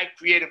the life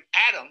creative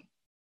atom.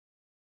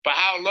 For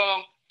how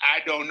long? I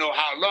don't know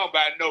how long, but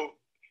I know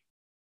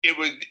it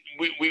was,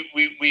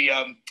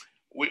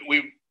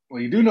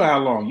 Well, you do know how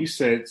long. You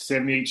said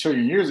 78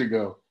 trillion years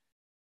ago.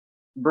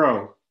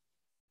 Bro,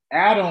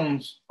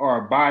 atoms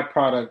are a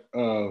byproduct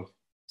of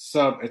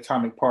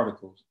subatomic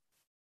particles,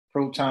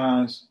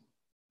 protons,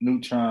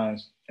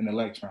 neutrons, and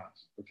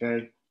electrons,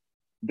 okay?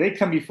 They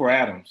come before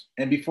atoms.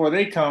 And before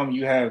they come,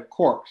 you have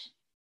quarks.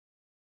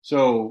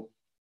 So,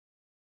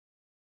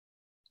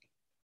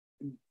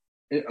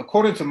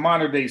 according to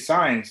modern day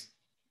science,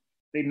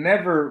 they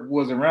never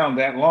was around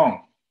that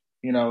long.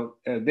 You know,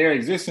 their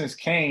existence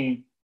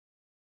came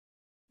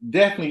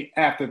definitely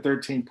after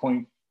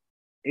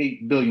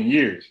 13.8 billion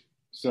years.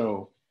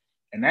 So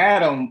an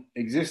atom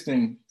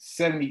existing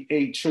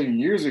 78 trillion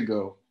years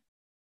ago,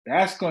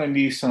 that's going to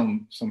need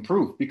some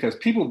proof, because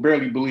people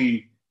barely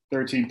believe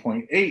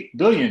 13.8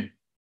 billion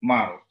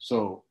model.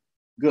 So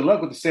good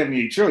luck with the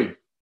 78 trillion.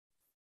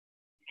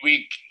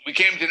 We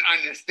came to an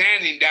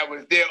understanding that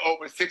was there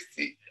over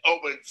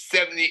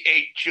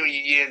 78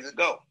 trillion years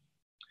ago.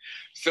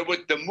 So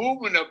with the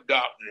movement of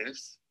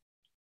darkness,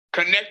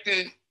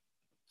 connecting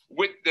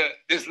with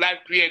this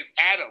life creative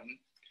atom,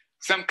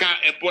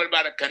 it brought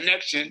about a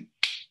connection,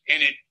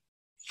 and it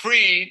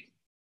freed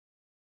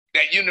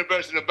that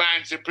universal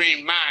divine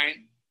supreme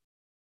mind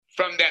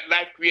from that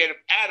life creative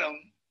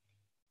atom,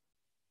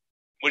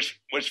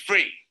 which was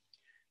free.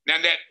 Now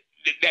that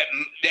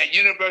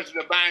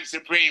universal divine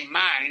supreme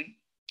mind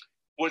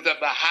was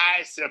of a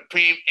high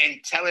supreme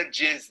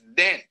intelligence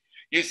then.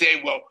 You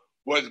say, well,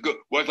 was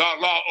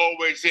Allah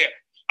always here?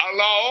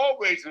 Allah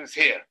always was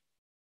here.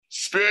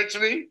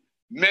 Spiritually,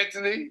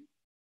 mentally,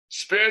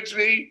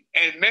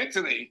 and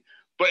mentally,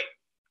 but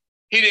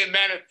he didn't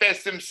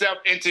manifest himself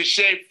into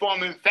shape,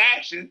 form, and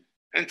fashion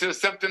until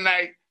something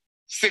like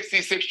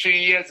 66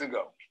 trillion years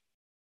ago.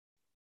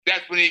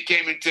 That's when he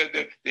came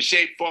into the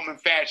shape, form,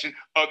 and fashion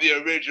of the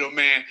original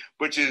man,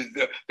 which is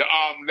the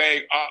arm,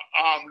 leg,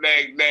 arm,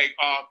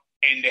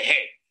 and the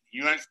head.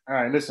 You understand? All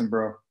right, listen,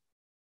 bro.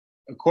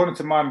 According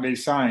to modern day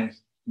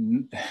science,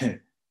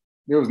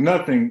 there was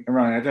nothing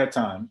around at that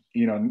time.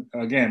 You know,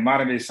 again,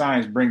 modern day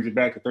science brings it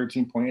back to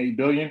 13.8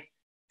 billion.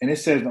 And it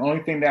says the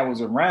only thing that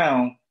was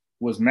around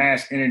was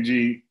mass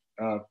energy,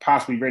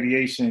 possibly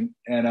radiation,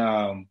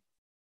 and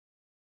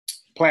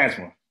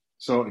plasma.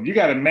 So if you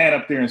got a man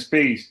up there in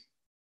space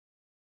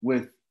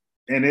and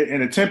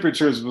the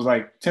temperatures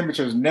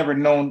never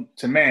known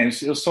to man.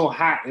 It was so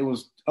hot. It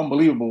was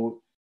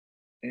unbelievable.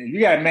 And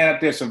you got a man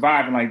up there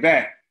surviving like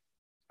that.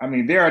 I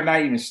mean, there are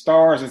not even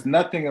stars. There's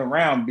nothing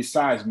around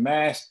besides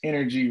mass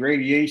energy,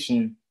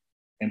 radiation,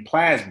 and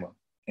plasma.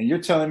 And you're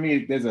telling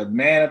me there's a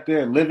man up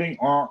there living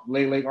on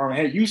leg arm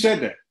head. You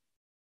said that.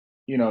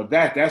 You know,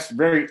 that's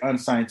very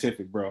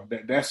unscientific, bro.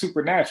 That's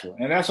supernatural,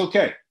 and that's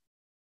okay.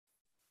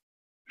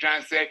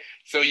 Trying to say,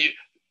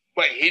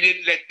 but he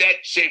didn't let that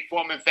shape,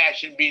 form, and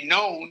fashion be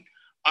known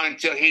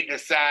until he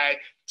decided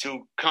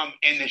to come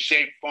in the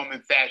shape, form,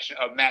 and fashion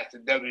of Master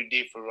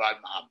W.D.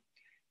 Farad Muhammad.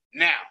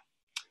 Now,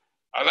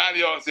 a lot of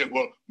y'all say,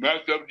 well,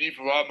 Master W.D.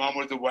 Farad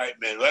Muhammad was a white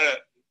man.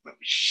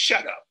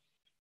 Shut up.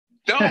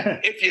 Don't,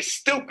 if you're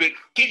stupid,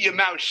 keep your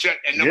mouth shut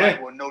and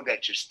nobody will know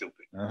that you're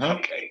stupid. Uh-huh.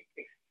 Okay?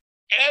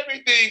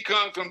 Everything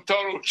comes from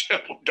total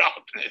triple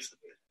darkness.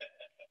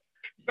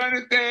 You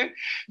understand?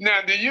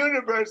 Now, the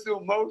universal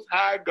most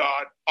high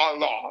God,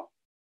 Allah,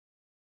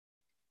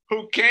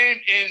 who came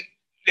in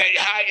that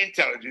high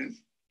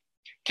intelligence,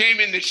 came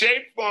in the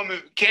shape, form,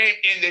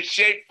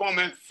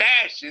 and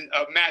fashion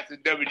of Master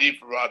W.D.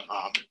 Farad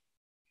Muhammad.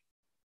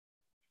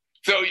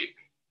 So,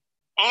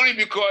 only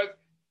because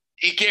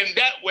he came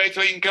that way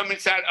so he can come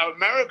inside of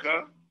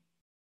America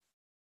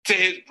to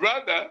his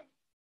brother,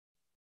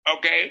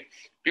 okay?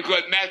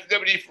 Because Master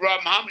W.D.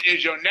 Farad Muhammad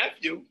is your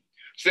nephew.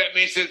 So that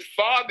means his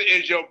father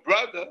is your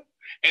brother.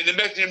 And the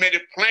messenger made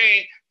it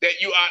plain that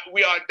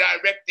we are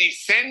direct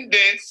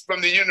descendants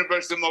from the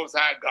universal most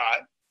high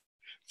God.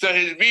 So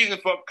his reason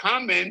for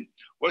coming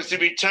was to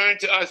return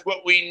to us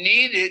what we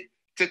needed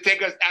to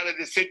take us out of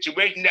the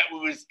situation that we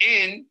was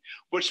in,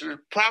 which was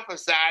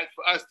prophesied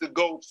for us to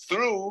go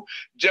through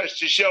just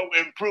to show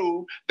and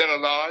prove that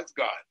Allah is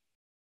God.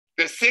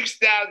 The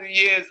 6,000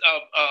 years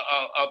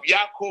of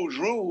Yaquub's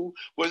rule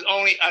was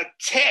only a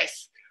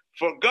test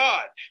for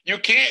God. You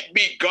can't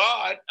be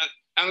God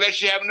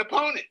unless you have an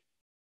opponent.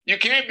 You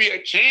can't be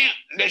a champ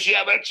unless you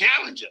have a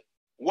challenger.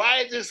 Why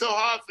is it so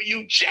hard for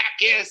you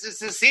jackasses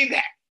to see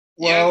that?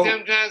 Well, you know what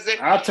I'm trying to say?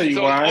 I'll tell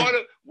you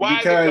why. Why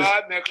because is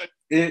God make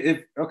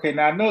okay,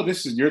 now I know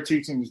this is your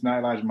teaching, it's not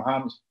Elijah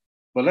Muhammad's,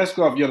 but let's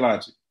go off your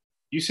logic.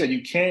 You said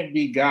you can't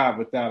be God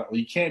or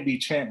you can't be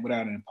champ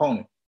without an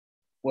opponent.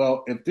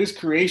 Well, if this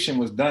creation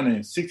was done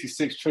in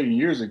 66 trillion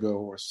years ago,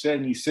 or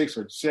 76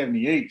 or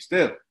 78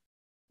 still,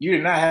 you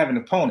did not have an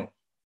opponent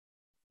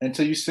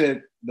until you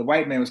said the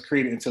white man was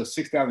created until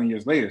 6,000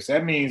 years later. So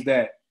that means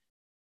that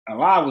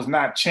Allah was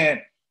not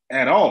champ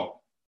at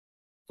all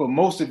for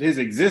most of his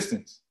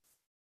existence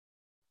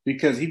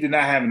because he did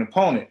not have an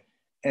opponent.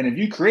 And if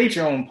you create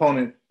your own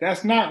opponent,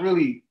 that's not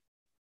really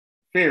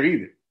fair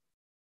either.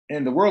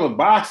 In the world of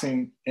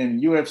boxing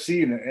and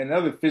UFC and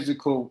other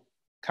physical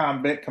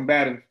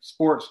combative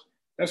sports,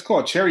 that's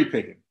called cherry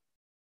picking.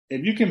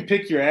 If you can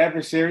pick your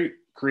adversary,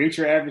 create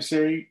your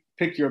adversary,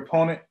 pick your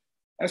opponent,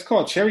 that's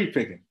called cherry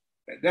picking.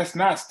 That's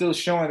not still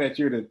showing that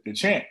you're the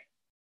champ.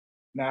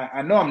 Now,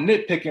 I know I'm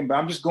nitpicking, but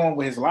I'm just going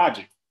with his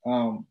logic.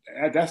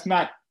 That's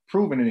not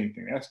proving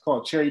anything. That's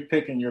called cherry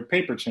picking. You're a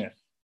paper champ.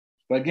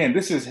 But again,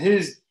 this is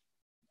his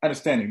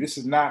understanding. This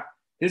is not,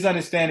 his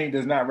understanding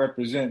does not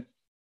represent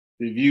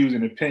the views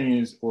and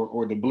opinions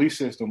or the belief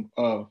system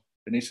of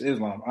the Nation of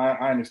Islam.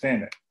 I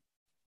understand that.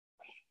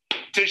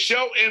 To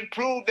show and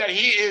prove that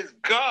he is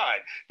God,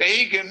 that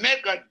he can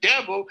make a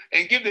devil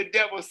and give the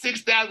devil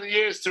 6,000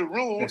 years to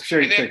rule,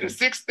 and after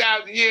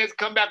 6,000 years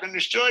come back and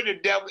destroy the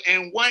devil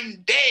in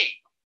one day.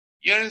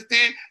 You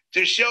understand?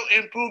 To show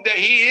and prove that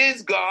he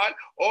is God,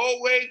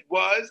 always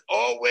was,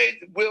 always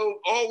will,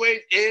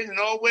 always is, and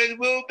always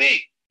will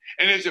be.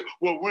 And they say,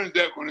 well, when's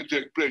that going to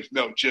take place?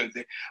 No,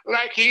 Chelsea.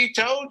 Like he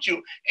told you,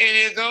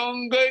 in his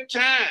own good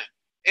time.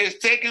 It's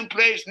taking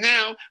place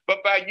now,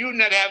 but by you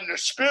not having a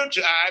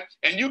spiritual eye,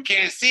 and you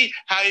can't see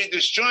how he's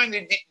destroying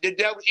the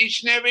devil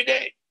each and every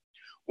day.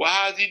 Well,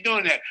 how's he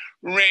doing that?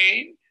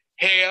 Rain,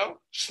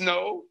 hail,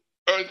 snow,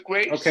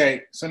 earthquakes.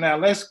 Okay, so now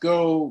let's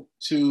go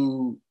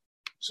to,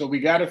 so we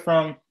got it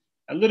from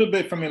a little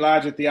bit from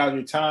Elijah Theology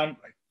of Time,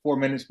 like 4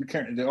 minutes.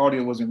 The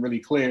audio wasn't really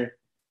clear.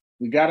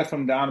 We got it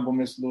from the Honorable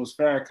Mr. Louis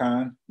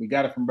Farrakhan. We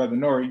got it from Brother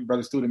Nori,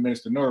 Brother Student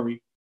Minister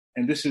Nori.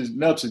 And this is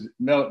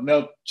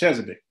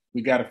Melchizedek.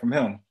 We got it from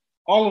him.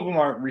 All of them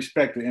are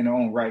respected in their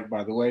own right,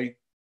 by the way.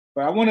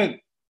 But I want to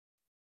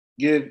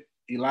give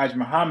Elijah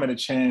Muhammad a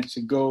chance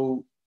to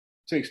go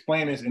to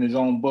explain this in his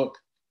own book,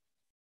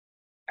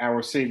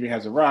 Our Savior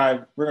Has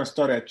Arrived. We're going to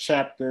start at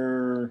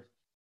chapter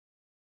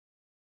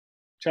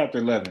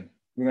 11.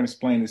 We're going to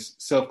explain this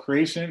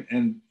self-creation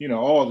and,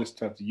 all this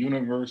stuff, the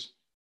universe.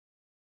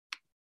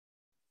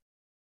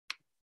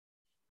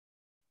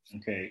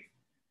 Okay.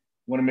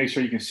 I want to make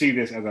sure you can see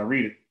this as I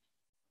read it.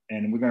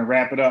 And we're going to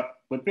wrap it up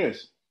with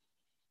this.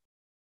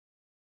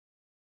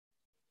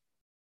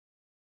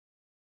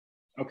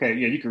 Okay,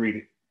 yeah, you can read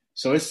it.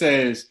 So it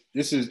says,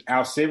 this is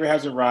Our Savior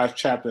Has Arrived,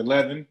 chapter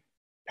 11,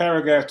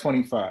 paragraph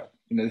 25.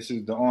 This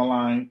is the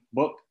online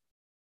book.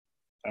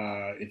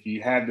 If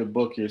you have the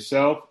book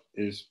yourself,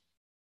 is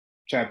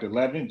chapter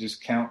 11,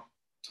 just count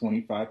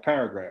 25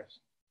 paragraphs.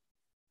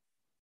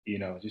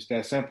 Just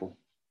that simple.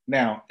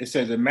 Now, it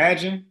says,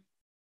 imagine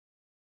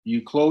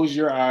You close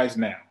your eyes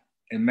now.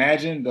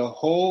 Imagine the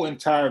whole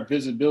entire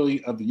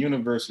visibility of the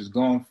universe is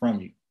gone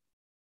from you.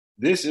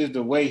 This is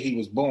the way he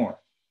was born,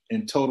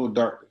 in total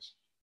darkness.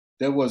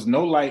 There was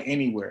no light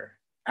anywhere.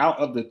 Out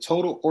of the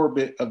total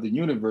orbit of the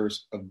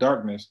universe of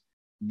darkness,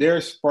 there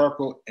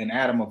sparkled an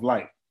atom of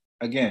light.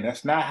 Again,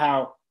 that's not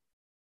how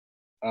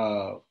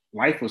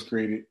life was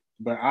created,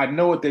 but I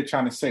know what they're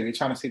trying to say. They're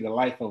trying to say the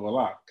life of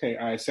Allah. Okay,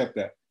 I accept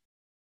that.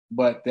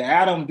 But the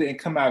atom didn't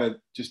come out of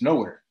just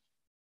nowhere.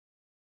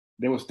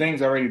 There was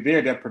things already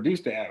there that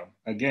produced the atom.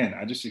 Again,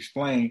 I just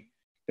explained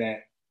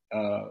that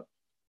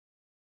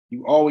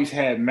you always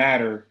had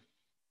matter.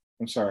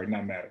 I'm sorry,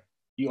 not matter.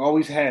 You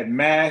always had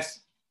mass,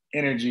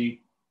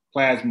 energy,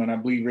 plasma, and I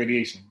believe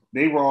radiation.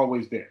 They were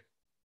always there.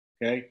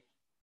 Okay?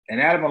 An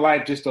atom of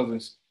life just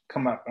doesn't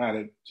come out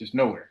of just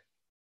nowhere.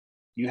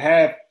 You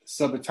have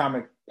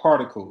subatomic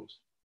particles,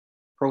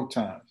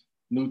 protons,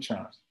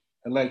 neutrons,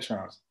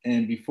 electrons,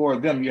 and before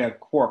them you have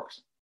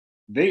quarks.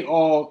 They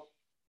all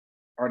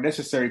are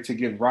necessary to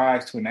give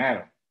rise to an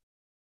atom.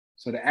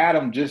 So the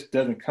atom just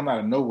doesn't come out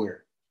of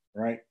nowhere,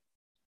 right?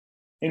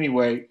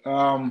 Anyway,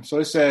 so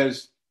it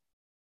says,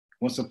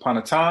 once upon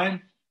a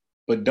time,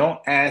 but don't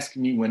ask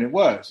me when it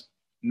was.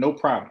 No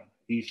problem.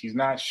 She's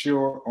not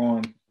sure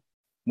on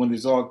when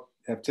this all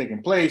have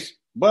taken place,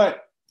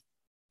 but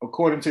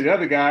according to the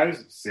other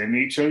guys,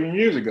 78 trillion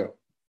years ago.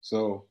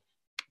 So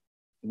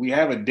we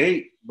have a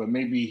date, but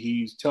maybe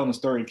he's telling a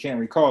story and can't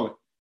recall it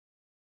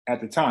at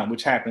the time,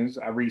 which happens.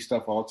 I read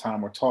stuff all the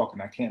time or talk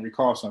and I can't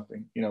recall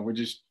something. You know, we're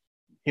just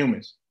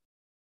humans.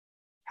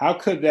 How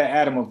could that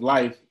atom of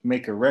life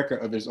make a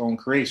record of its own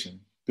creation?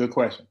 Good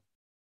question.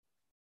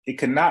 It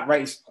could not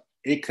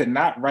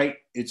write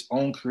its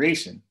own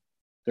creation,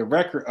 the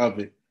record of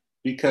it,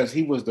 because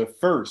he was the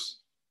first.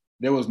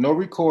 There was no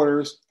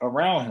recorders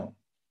around him.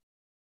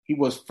 He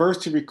was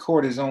first to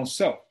record his own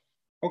self.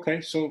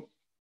 Okay, so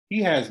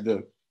he has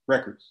the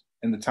records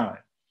and the time.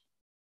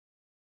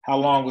 How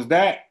long was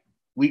that?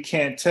 We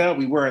can't tell.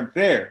 We weren't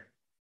there.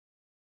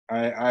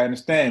 I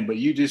understand, but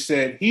you just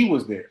said he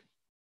was there.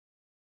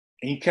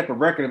 And he kept a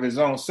record of his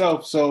own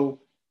self, so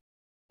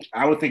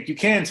I would think you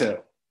can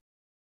tell.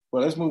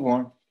 Well, let's move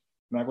on.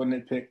 I'm not going to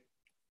nitpick.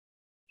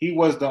 He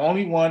was the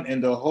only one in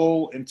the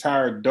whole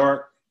entire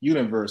dark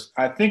universe.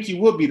 I think you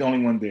would be the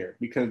only one there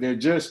because they're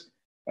just,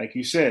 like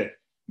you said,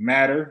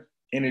 matter,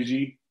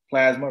 energy,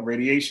 plasma,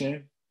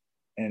 radiation,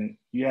 and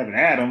you have an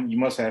atom, you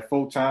must have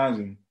photons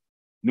and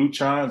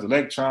neutrons,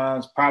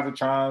 electrons,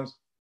 positrons,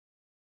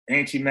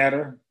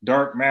 antimatter,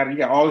 dark matter. You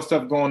got all this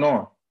stuff going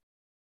on.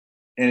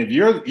 And if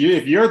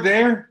you're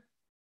there,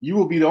 you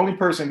will be the only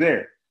person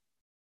there.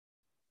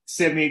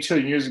 78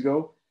 trillion years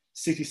ago,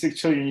 66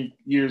 trillion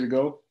years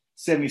ago,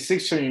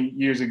 76 trillion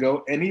years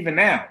ago, and even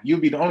now, you'll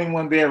be the only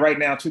one there right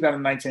now,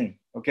 2019,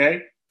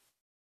 okay?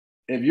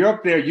 If you're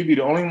up there, you'll be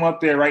the only one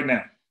up there right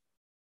now.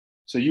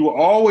 So you will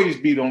always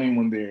be the only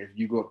one there if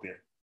you go up there.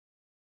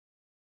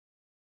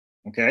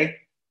 Okay?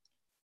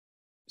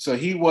 So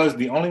he was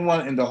the only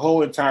one in the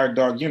whole entire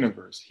dark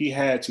universe. He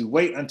had to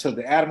wait until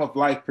the atom of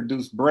life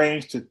produced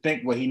brains to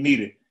think what he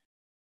needed.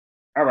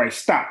 All right,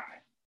 stop.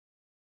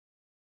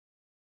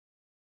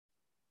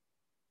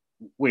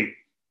 Wait.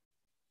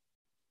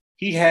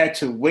 He had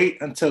to wait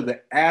until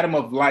the atom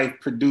of life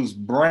produced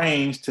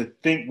brains to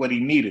think what he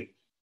needed.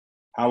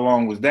 How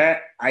long was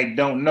that? I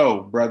don't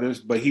know, brothers,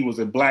 but he was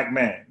a black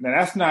man. Now,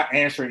 that's not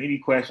answering any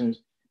questions.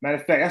 Matter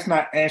of fact, that's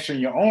not answering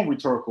your own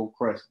rhetorical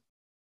question.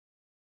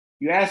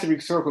 You ask a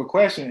rhetorical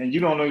question and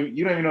you don't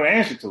even know the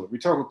answer to it.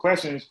 Rhetorical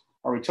questions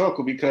are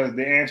rhetorical because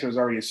the answer is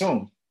already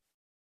assumed.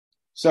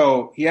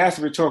 So he asked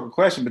a rhetorical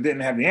question but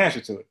didn't have the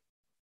answer to it.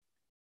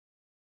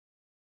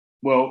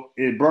 Well,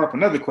 it brought up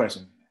another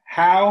question.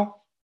 How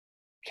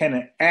can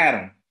an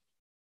atom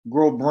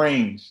grow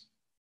brains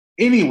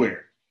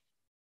anywhere,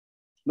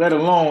 let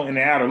alone in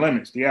the outer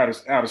limits, the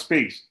outer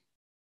space?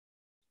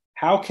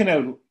 How can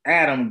an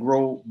atom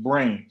grow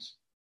brains?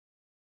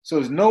 So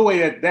there's no way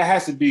that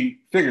has to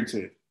be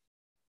figurative.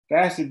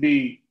 That has to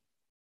be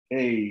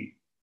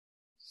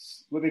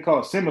what they call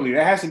a simile.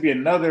 That has to be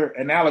an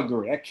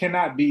allegory. That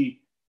cannot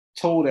be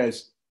told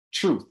as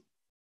truth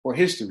or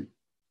history,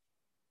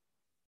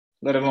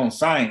 let alone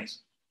science.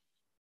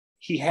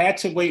 He had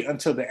to wait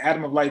until the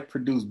atom of life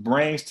produced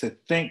brains to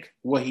think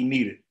what he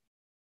needed.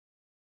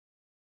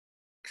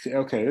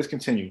 Okay, let's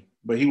continue.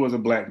 But he was a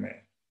black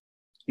man.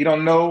 You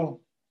don't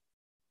know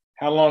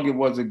how long it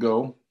was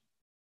ago.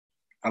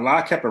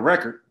 Allah kept a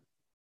record.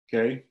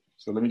 Okay,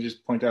 so let me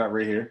just point that out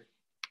right here.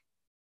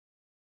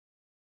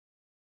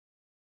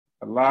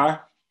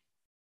 Allah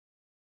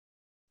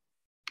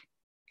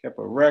kept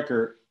a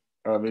record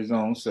of his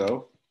own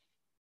self.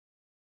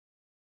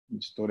 Let me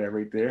just throw that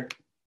right there.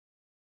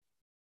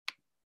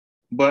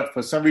 But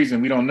for some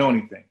reason, we don't know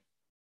anything.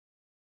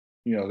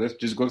 You know, let's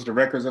just go to the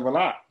records of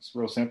Allah. It's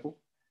real simple.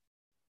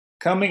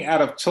 Coming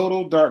out of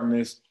total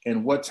darkness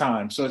in what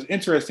time? So it's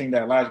interesting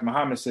that Elijah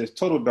Muhammad says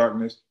total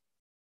darkness,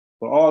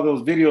 but all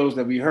those videos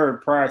that we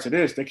heard prior to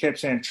this, they kept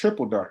saying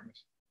triple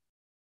darkness.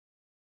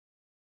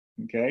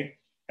 Okay?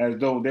 As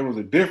though there was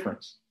a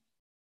difference.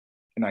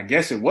 And I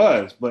guess it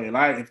was, but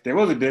if there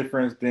was a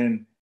difference,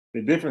 then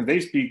the difference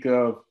they speak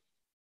of,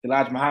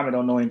 Elijah Muhammad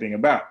don't know anything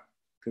about,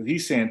 because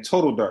he's saying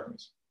total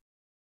darkness.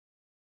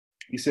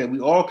 He said, we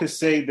all could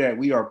say that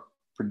we are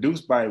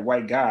produced by a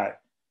white God,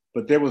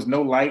 but there was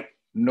no light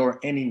nor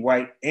any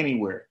white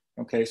anywhere.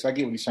 Okay, so I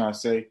get what he's trying to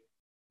say.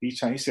 He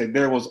said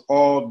there was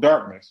all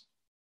darkness.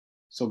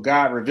 So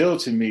God revealed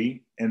to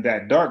me in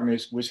that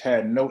darkness, which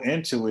had no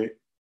end to it,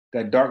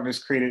 that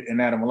darkness created an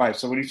atom of life.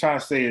 So what he's trying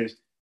to say is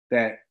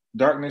that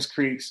darkness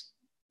creates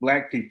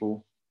black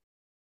people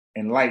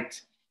and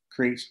light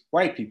creates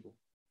white people.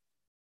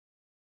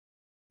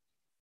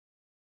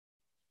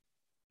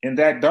 In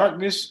that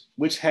darkness,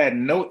 which had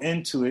no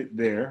end to it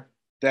there,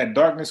 that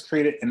darkness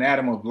created an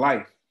atom of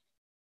life.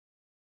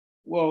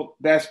 Well,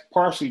 that's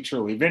partially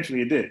true.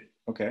 Eventually it did,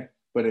 okay?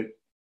 But it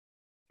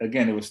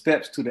was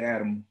steps to the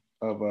atom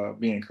of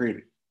being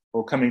created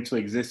or coming to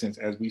existence,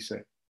 as we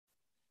say.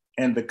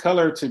 And the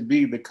color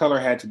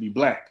had to be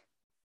black,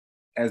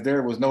 as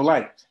there was no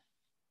light.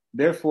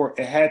 Therefore,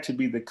 it had to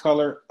be the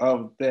color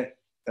of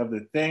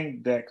the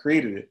thing that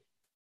created it.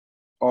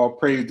 All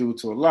praise due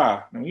to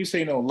Allah. Now, when you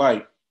say no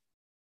light,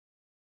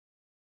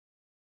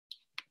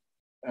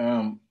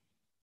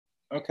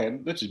 okay,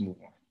 let's just move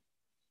on.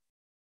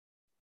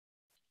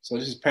 So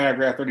this is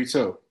paragraph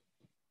 32.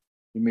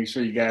 We make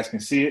sure you guys can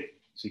see it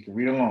so you can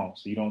read along,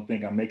 so you don't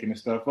think I'm making this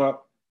stuff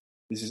up.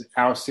 This is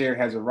Our Seer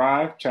Has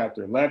Arrived,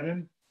 chapter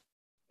 11,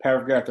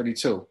 paragraph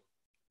 32.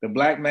 The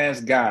black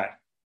man's God.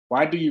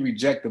 Why do you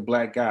reject the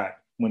black God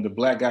when the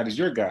black God is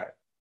your God?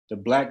 The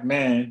black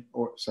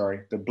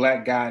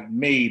God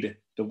made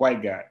the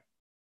white God.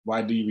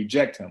 Why do you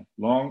reject him?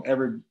 Long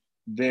ever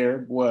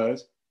there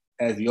was,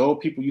 as the old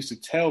people used to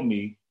tell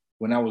me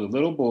when I was a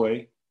little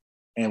boy,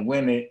 and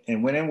when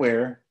and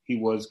where he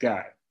was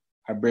God.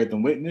 I bear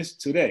them witness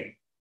today.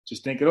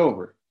 Just think it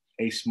over.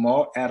 A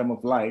small atom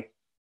of life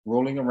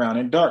rolling around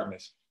in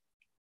darkness.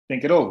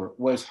 Think it over.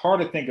 Well, it's hard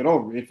to think it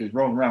over if it's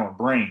rolling around with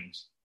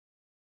brains.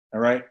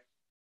 All right?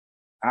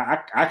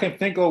 I can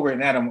think over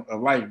an atom of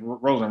life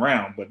rolling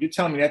around, but if you're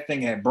telling me that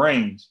thing had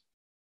brains,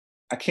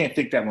 I can't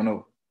think that one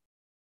over.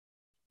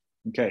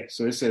 Okay,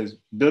 so it says,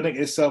 building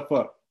itself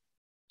up,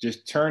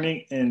 just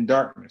turning in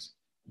darkness,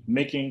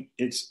 making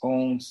its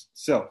own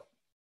self.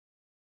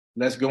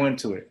 Let's go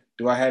into it.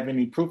 Do I have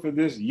any proof of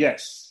this?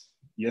 Yes.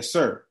 Yes,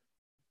 sir.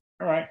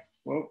 All right.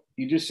 Well,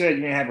 you just said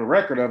you didn't have a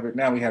record of it.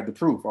 Now we have the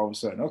proof all of a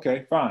sudden.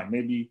 Okay, fine.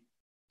 Maybe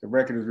the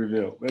record is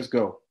revealed. Let's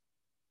go.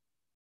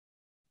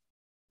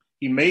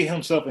 He made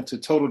himself into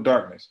total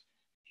darkness.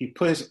 He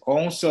put his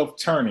own self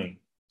turning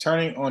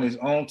on his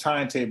own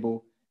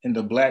timetable in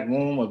the black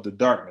womb of the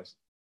darkness.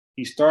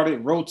 He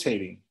started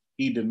rotating.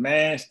 He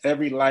demands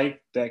every life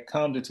that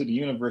comes into the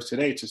universe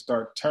today to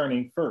start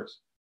turning first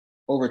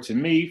over to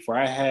me, for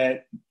I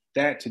had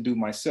that to do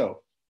myself.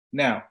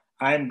 Now,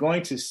 I am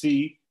going to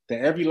see that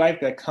every life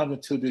that comes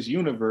into this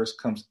universe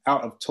comes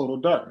out of total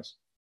darkness.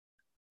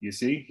 You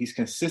see, he's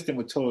consistent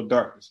with total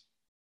darkness.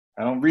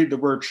 I don't read the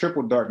word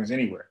triple darkness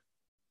anywhere.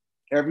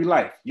 Every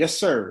life. Yes,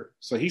 sir.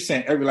 So he's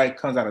saying every life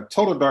comes out of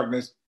total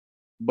darkness,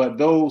 but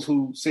those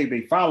who say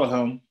they follow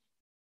him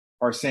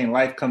are saying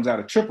life comes out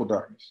of triple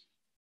darkness.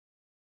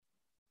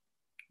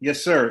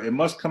 Yes, sir. It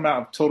must come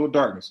out of total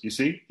darkness. You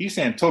see, he's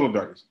saying total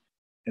darkness.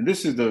 And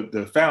this is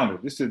the founder.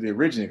 This is the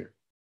originator.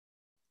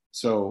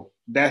 So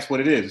that's what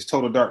it is. It's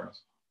total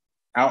darkness.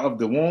 Out of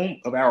the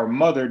womb of our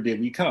mother did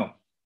we come.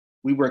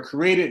 We were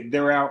created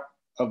thereout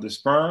of the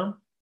sperm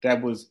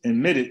that was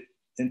emitted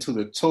into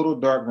the total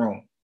dark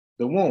room.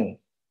 The womb.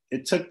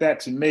 It took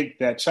that to make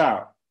that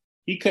child.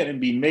 He couldn't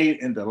be made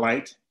in the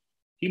light.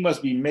 He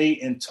must be made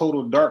in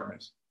total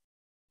darkness.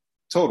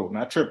 Total,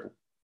 not triple.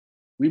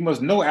 We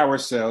must know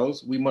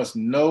ourselves. We must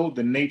know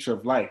the nature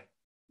of life.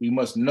 We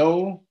must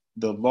know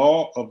the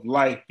law of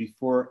life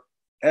before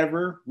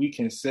ever we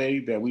can say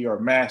that we are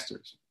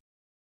masters.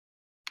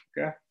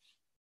 Okay?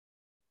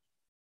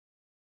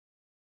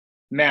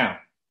 Now,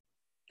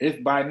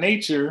 if by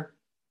nature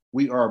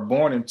we are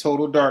born in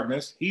total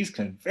darkness, he's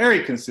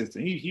very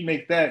consistent. He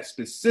makes that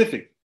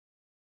specific.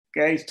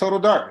 Okay, it's total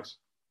darkness.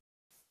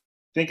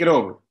 Think it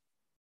over.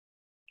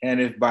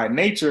 And if by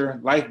nature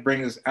life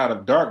brings us out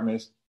of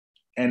darkness,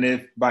 and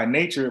if by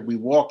nature we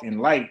walk in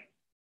light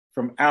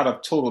from out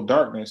of total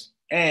darkness,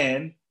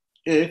 and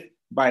if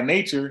by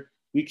nature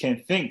we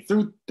can think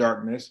through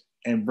darkness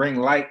and bring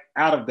light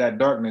out of that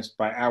darkness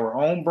by our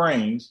own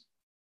brains,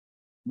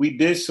 we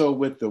did so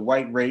with the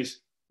white race.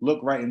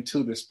 Look right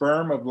into the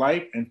sperm of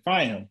life and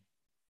find him.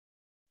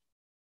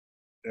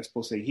 That's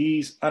supposed to say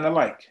he's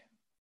unalike.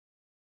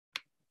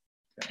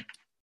 Okay.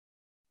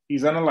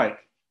 He's unalike.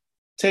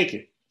 Take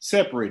it,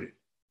 separate it.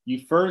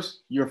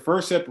 Your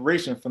first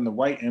separation from the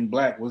white and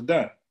black was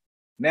done.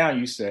 Now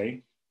you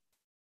say,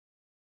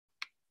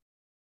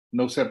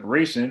 no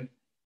separation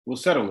will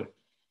settle it.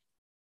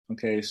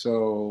 Okay,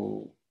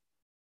 so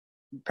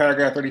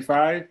paragraph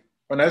 35.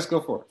 Oh, no, let's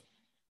go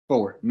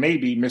forward.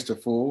 Maybe, Mr.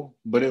 Fool,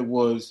 but it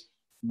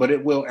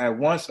will at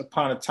once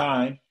upon a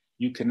time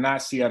you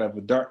cannot see out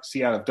of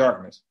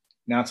darkness.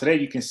 Now today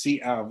you can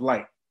see out of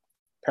light.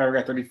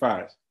 Paragraph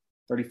 35.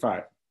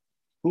 35.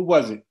 Who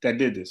was it that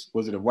did this?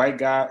 Was it a white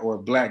guy or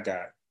a black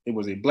guy? It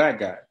was a black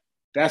guy.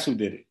 That's who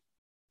did it.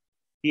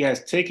 He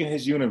has taken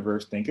his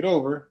universe, think it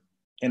over,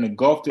 and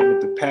engulfed it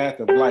with the path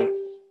of light.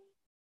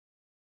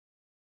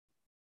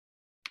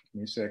 Give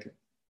me a second.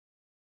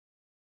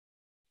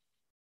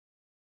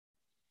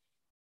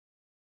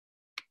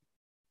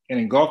 And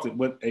engulfed it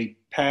with a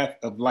path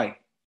of light.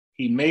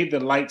 He made the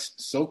lights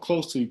so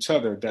close to each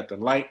other that the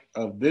light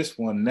of this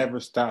one never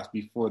stops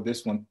before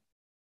this one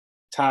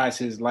ties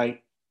his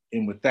light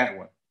in with that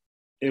one.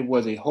 It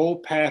was a whole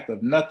path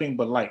of nothing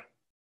but light,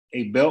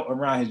 a belt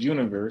around his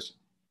universe.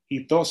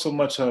 He thought so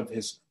much of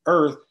his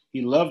earth,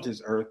 he loved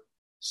his earth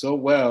so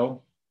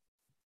well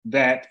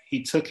that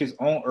he took his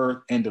own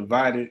earth and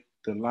divided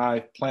the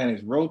live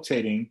planets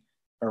rotating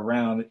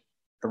around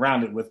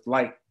it with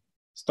light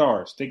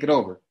stars. Think it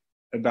over.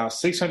 About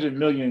 600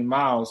 million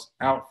miles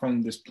out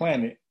from this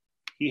planet,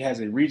 he has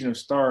a region of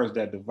stars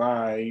that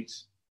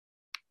divides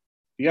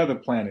the other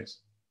planets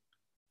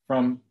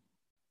from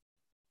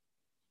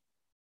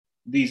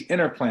these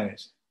inner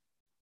planets.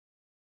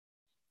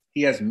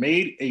 He has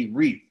made a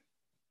wreath.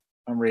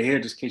 I'm right here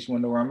just in case you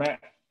want to know where I'm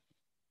at.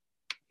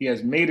 He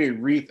has made a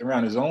wreath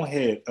around his own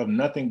head of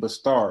nothing but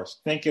stars.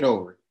 Think it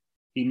over.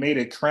 He made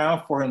a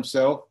crown for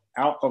himself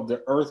out of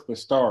the earth with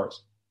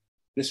stars.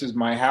 This is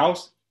my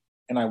house,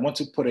 and I want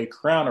to put a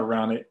crown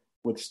around it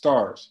with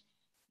stars.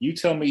 You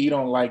tell me you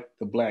don't like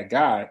the black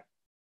guy.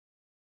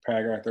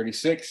 Paragraph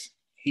 36.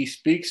 He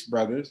speaks,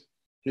 brothers.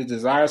 His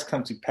desires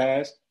come to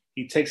pass.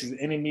 He takes his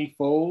enemy,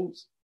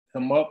 folds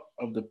him up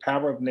of the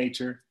power of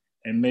nature,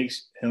 and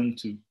makes him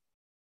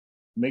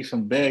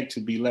beg to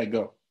be let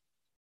go.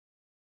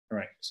 All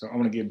right, so I'm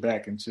going to get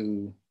back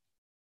into.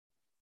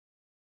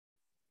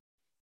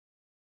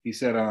 He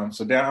said, I'm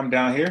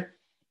down here.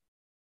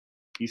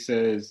 He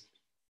says,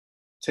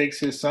 takes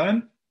his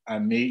son, I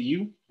made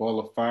you, ball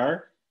of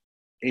fire,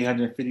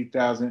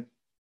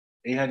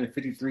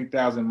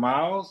 853,000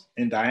 miles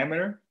in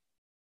diameter.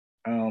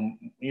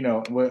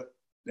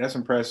 That's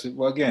impressive.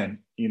 Well, again,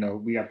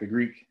 we got the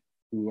Greek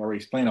who already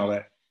explained all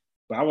that.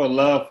 But I would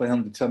love for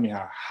him to tell me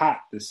how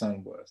hot the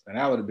sun was. And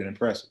that would have been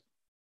impressive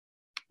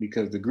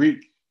because the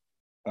Greek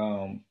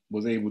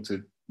was able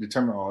to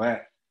determine all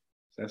that.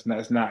 So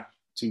that's not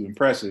too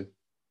impressive.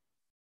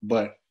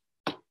 But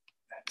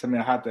tell me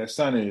how hot that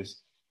sun is.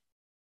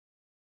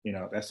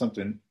 That's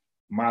something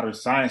modern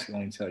science can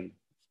only tell you.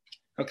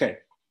 Okay.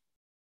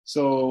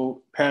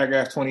 So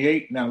paragraph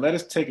 28. Now let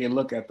us take a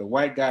look at the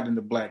white guy and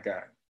the black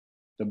guy.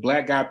 The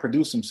black guy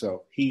produced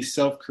himself. He's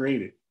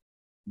self-created.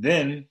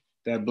 Then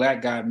that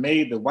black guy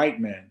made the white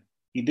man.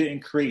 He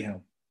didn't create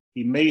him.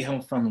 He made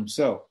him from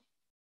himself.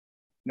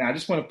 Now, I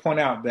just want to point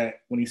out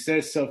that when he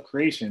says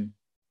self-creation,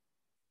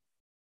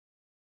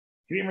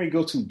 he didn't really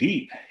go too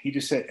deep. He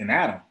just said an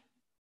atom,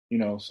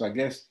 so I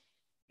guess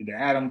the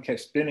atom kept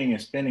spinning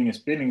and spinning and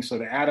spinning. So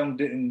the atom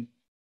didn't,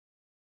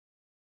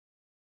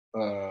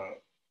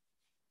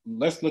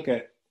 let's look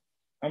at,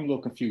 I'm a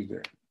little confused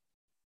there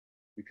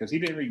because he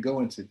didn't really go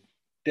into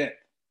depth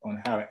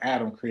on how the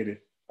atom created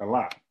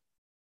Allah.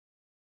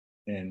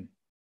 And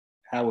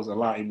how was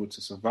Allah able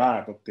to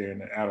survive up there in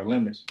the outer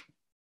limits?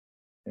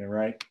 And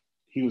right,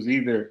 he was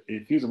either,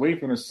 if he was away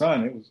from the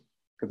sun, it was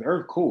because the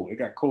earth cool. It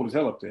got cold as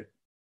hell up there.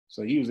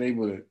 So he was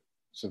able to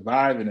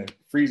survive in a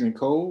freezing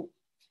cold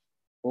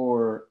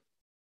or,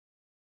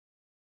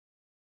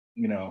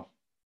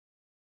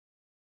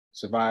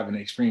 survive in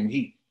extreme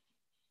heat.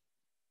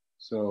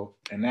 So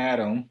an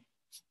atom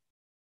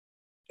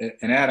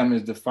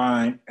is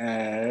defined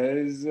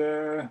as,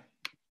 let's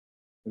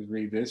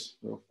read this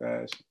real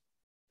fast.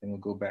 Then we'll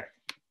go back.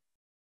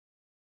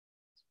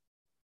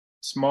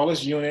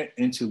 Smallest unit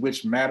into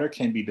which matter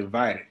can be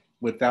divided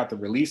without the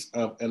release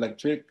of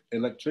electrically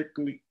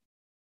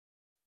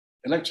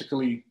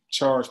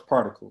charged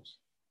particles.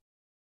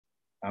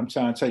 I'm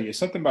trying to tell you, it's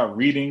something about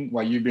reading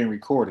while you're being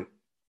recorded,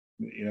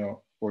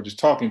 or just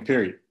talking,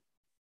 period.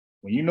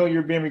 When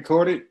you're being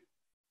recorded,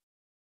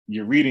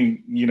 your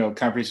reading,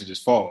 comprehension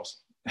just falls.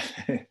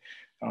 I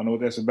don't know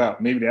what that's about.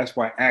 Maybe that's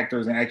why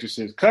actors and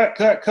actresses cut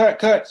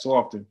so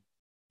often.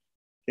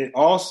 It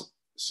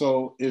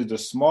also is the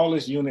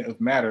smallest unit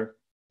of matter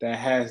that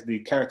has the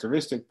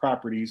characteristic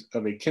properties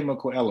of a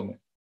chemical element.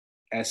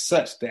 As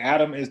such, the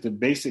atom is the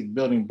basic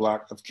building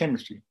block of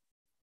chemistry.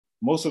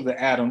 Most of the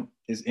atom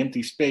is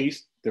empty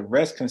space. The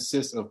rest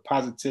consists of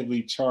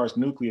positively charged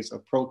nucleus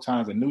of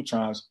protons and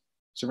neutrons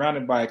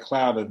surrounded by a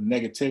cloud of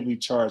negatively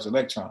charged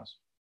electrons.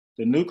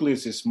 The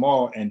nucleus is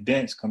small and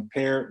dense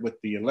compared with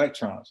the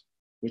electrons,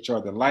 which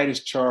are the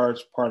lightest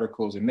charged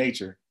particles in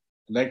nature.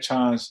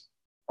 Electrons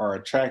are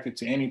attracted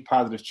to any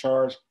positive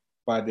charge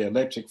by the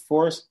electric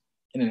force.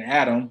 In an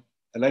atom,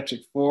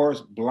 electric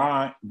force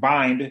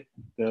bind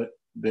the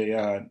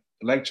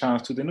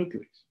electrons to the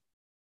nucleus.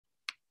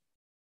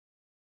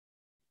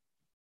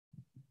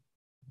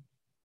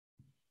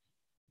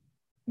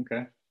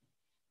 Okay.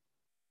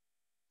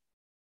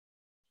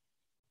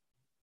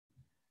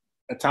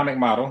 Atomic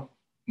model.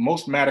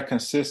 Most matter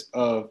consists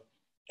of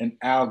an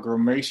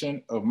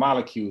agglomeration of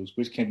molecules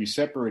which can be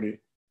separated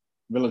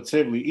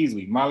relatively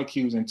easily.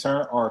 Molecules, in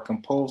turn, are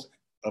composed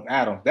of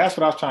atoms. That's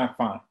what I was trying to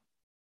find.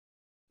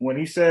 When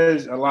he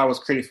says Allah was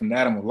created from the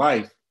atom of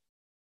life,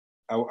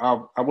 I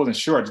wasn't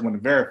sure. I just wanted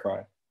to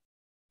verify.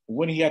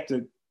 When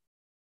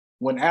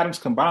atoms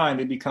combine,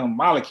 they become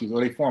molecules,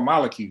 or they form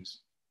molecules.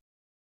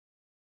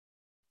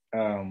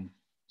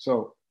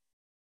 So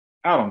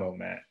I don't know,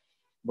 man.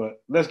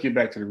 But let's get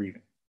back to the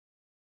reading.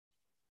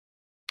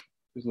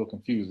 Just a little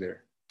confused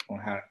there on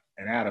how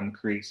an atom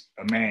creates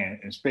a man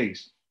in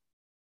space.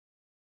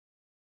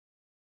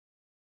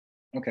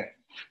 Okay.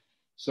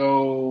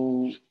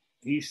 So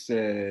he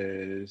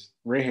says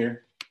right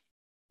here,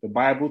 the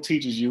Bible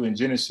teaches you in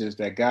Genesis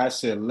that God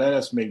said, let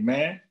us make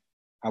man.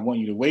 I want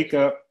you to wake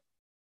up.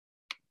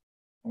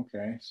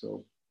 Okay,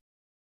 so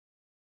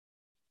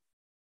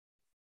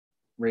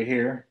right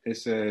here, it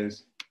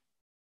says,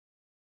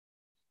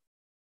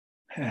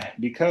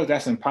 because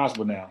that's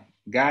impossible now.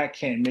 God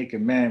can't make a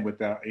man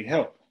without a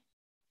help.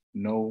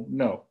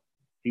 No.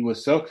 He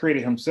was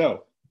self-created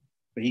himself,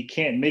 but he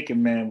can't make a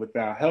man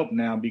without help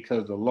now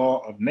because the law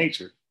of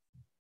nature.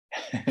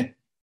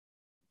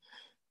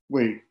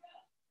 Wait.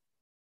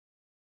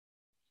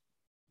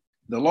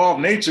 The law of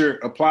nature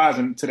applies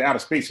to the outer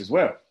space as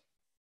well.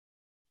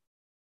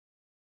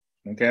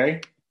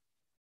 Okay?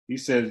 He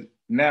says,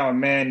 now a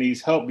man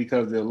needs help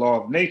because of the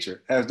law of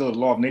nature, as though the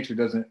law of nature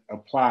doesn't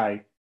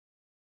apply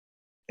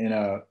in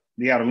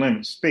the outer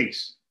limit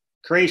space.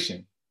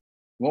 Creation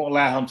won't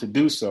allow him to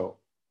do so.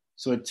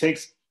 So it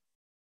takes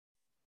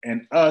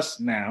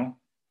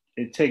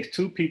it takes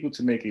two people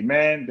to make a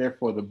man.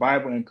 Therefore, the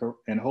Bible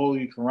and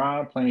Holy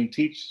Quran plainly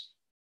teach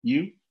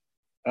you,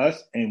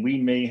 us, and we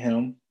made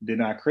him, did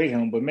not create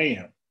him, but made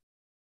him.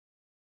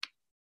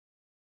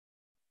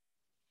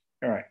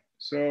 All right,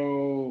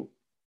 so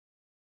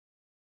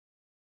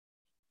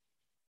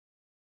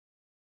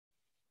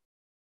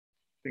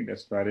I think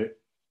that's about it.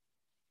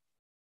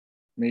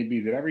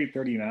 Maybe, did I read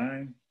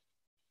 39?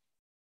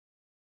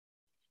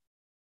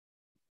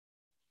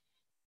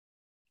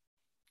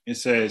 It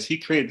says, he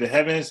created the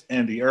heavens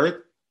and the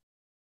earth.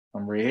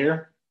 I'm right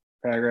here,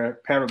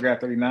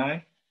 paragraph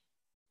 39.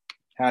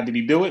 How did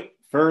he do it?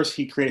 First,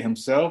 he created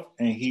himself,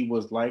 and he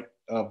was light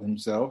of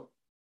himself.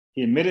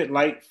 He emitted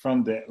light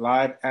from the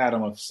live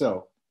atom of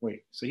self.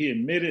 Wait, so he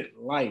emitted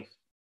life.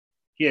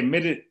 He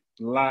emitted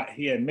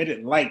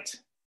light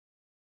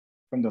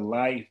from the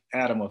live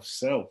atom of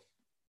self.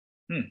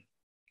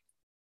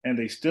 And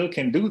they still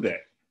can do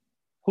that.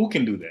 Who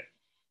can do that?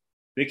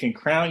 They can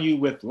crown you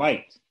with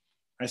light.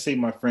 I say,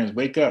 my friends,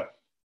 wake up.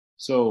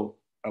 So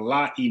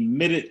Allah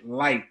emitted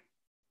light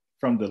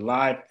from the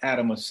live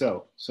atom of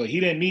self. So he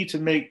didn't need to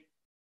make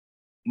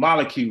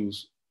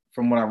molecules,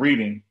 from what I'm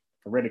reading,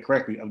 if I read it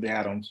correctly, of the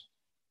atoms.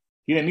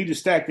 He didn't need to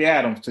stack the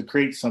atoms to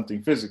create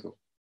something physical.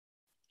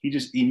 He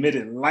just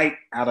emitted light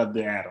out of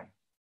the atom.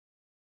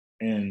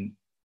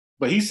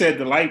 But he said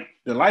the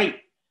light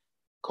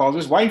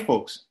causes white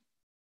folks.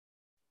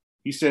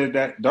 He said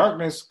that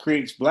darkness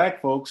creates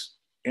black folks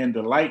and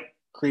the light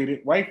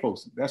created white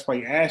folks. That's why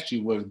he asked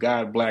you, was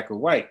God black or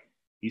white?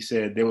 He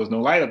said there was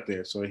no light up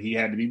there, so he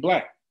had to be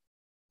black.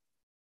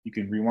 You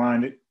can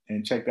rewind it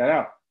and check that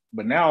out.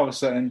 But now all of a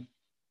sudden,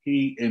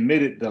 he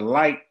emitted the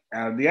light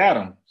out of the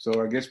atom.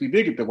 So I guess we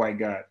did get the white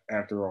God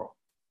after all.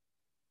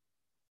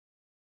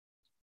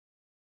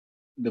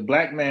 The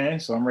black man,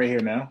 so I'm right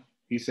here now.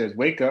 He says,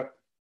 wake up.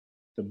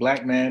 The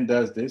black man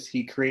does this.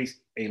 He creates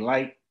a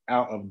light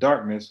out of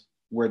darkness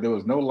where there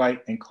was no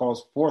light and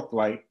calls forth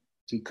light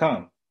to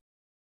come.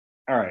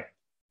 All right.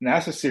 Now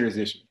that's a serious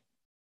issue.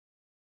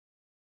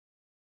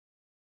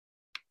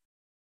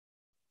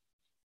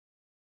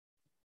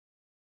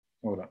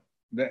 Hold on.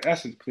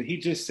 He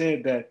just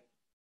said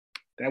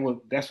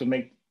that's what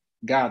make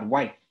God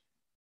white.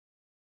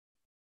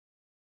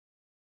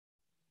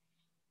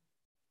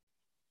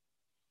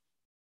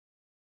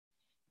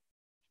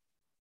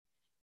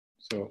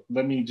 So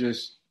let me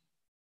just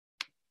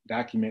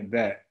document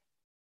that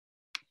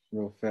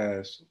real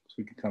fast so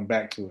we can come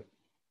back to it.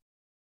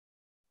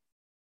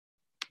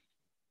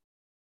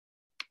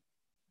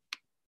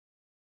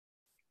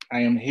 I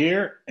am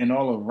here and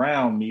all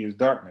around me is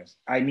darkness.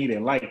 I need a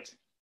light.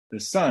 The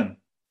sun,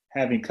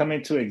 having come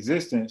into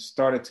existence,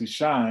 started to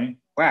shine.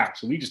 Wow,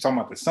 so we just talking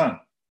about the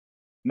sun.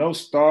 No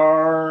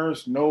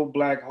stars, no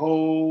black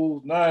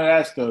holes, none of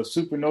that stuff.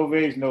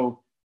 Supernovae,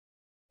 no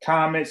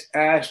comets,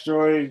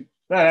 asteroids,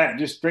 none of that,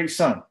 just straight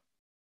sun.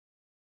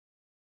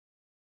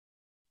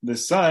 The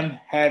sun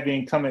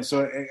having come in,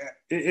 so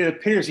it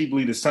appears he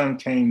believed the sun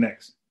came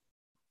next.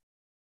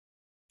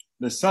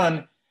 The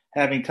sun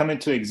having come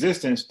into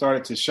existence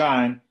started to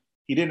shine.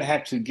 He didn't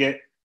have to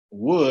get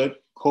wood,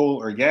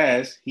 coal, or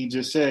gas. He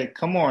just said,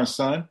 come on,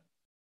 son.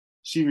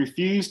 She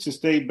refused to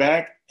stay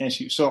back, and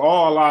so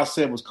all Allah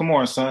said was, come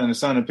on, son, and the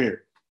sun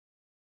appeared.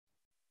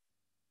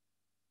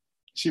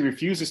 She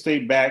refused to stay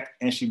back,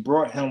 and she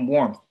brought him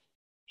warmth,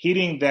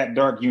 heating that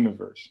dark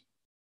universe.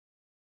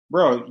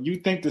 Bro, you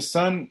think the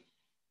sun...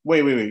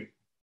 Wait.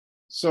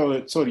 So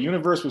the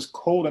universe was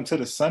cold until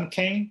the sun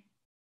came?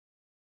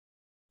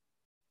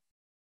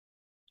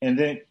 And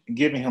then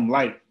giving him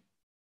light.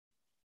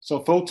 So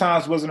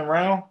photons wasn't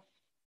around,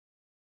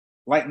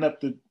 lighting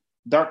up the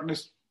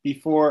darkness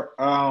before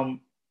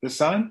the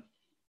sun.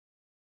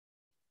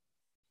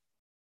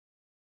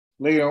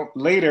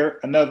 Later,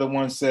 another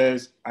one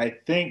says, I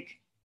think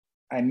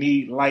I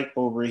need light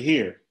over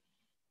here.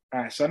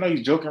 All right, so I know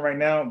you're joking right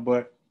now,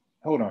 but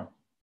hold on.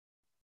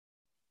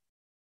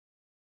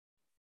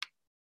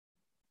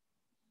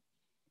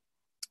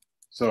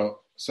 So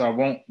I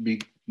won't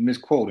be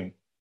misquoting.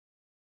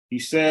 He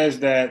says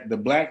that the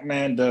black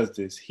man does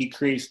this. He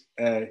creates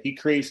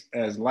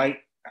as light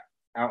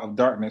out of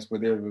darkness where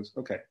there was.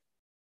 Okay.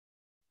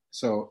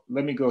 So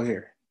let me go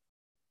here.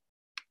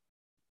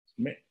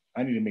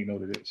 I need to make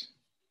note of this.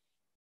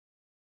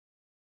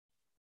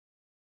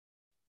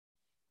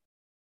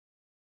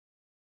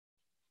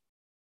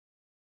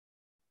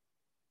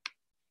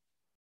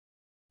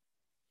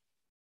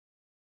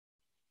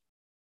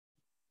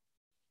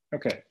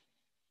 Okay.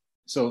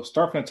 So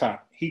start from the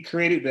top. He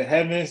created the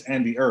heavens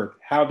and the earth.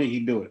 How did he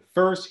do it?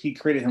 First, he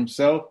created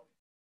himself,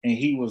 and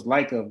he was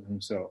like of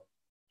himself.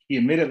 He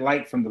emitted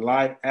light from the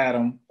live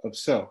atom of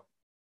self.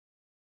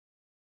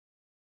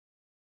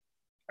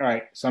 All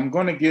right, so I'm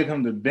going to give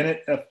him the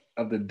benefit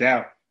of the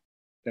doubt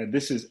that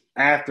this is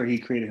after he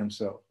created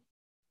himself.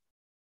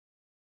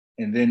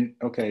 And then,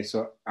 okay,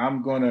 so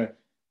I'm going to,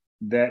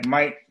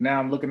 now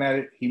I'm looking at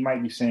it, he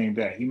might be saying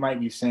that. He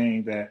might be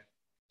saying that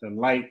the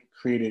light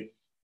created.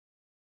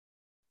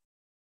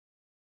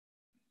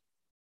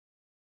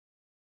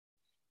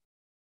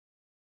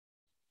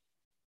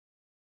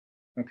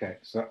 Okay,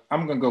 so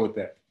I'm going to go with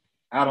that.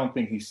 I don't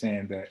think he's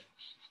saying that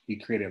he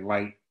created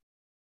light,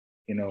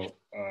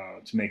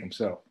 to make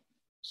himself.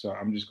 So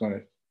I'm just going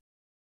to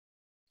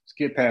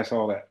skip past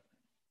all that.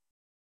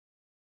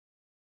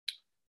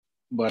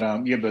 But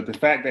but the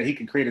fact that he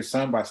can create a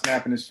sun by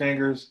snapping his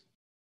fingers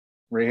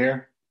right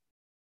here,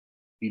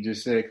 he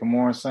just said, come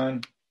on,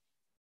 son.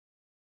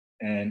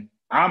 And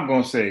I'm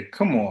going to say,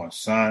 come on,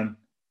 son.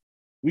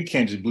 We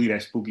can't just believe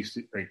that spooky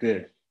right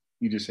there.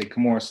 You just say,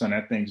 come on, son,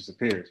 that thing just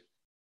appears.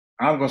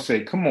 I'm going to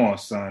say, come on,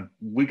 son.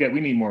 We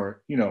need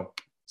more,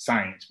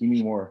 science. We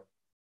need more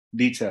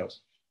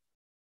details.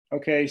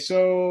 Okay,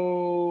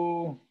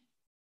 so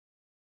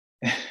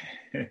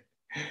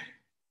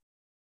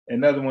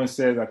another one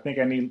says, I think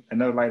I need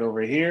another light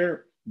over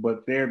here,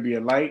 but there be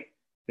a light.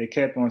 They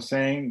kept on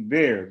saying,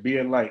 there be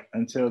a light,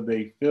 until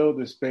they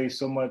filled the space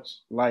so much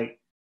light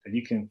that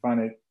you can't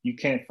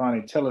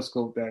find a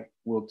telescope that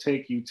will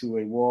take you to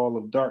a wall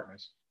of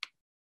darkness.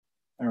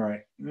 All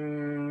right.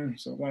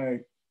 So I'm going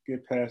to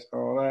get past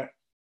all that.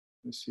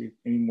 Let's see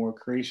any more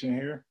creation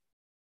here.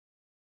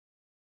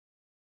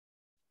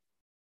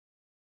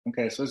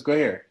 Okay, so let's go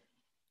here.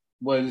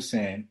 What is it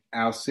saying?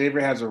 Our Savior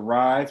has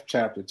arrived,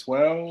 chapter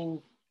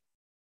 12.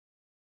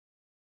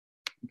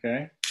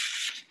 Okay.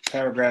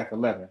 Paragraph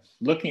 11.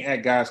 Looking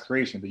at God's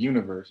creation, the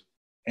universe,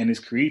 and his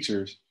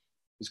creatures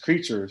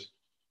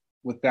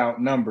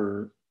without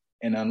number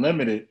and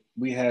unlimited,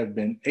 we have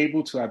been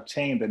able to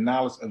obtain the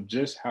knowledge of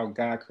just how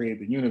God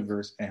created the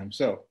universe and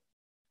himself.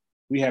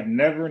 We have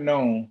never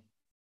known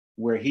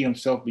where he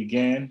himself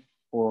began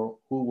or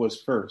who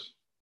was first,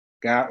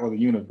 God or the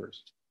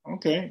universe.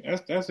 Okay,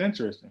 that's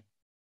interesting.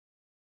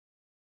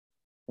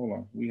 Hold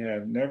on. We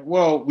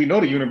know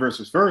the universe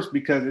was first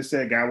because it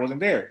said God wasn't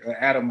there.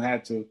 Adam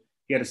had to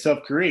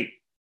self-create.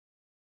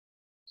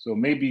 So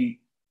maybe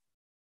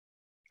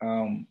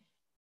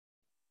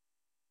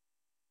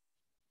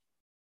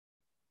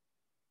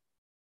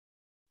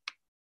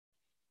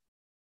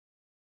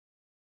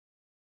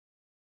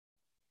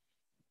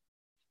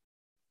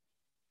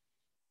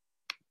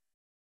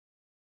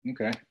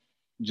okay.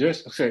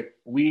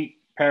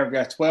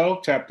 Paragraph 12,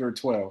 chapter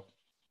 12.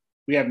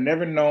 We have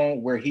never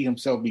known where he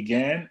himself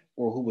began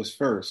or who was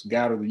first,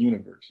 God or the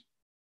universe.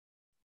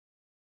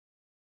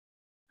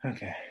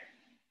 Okay.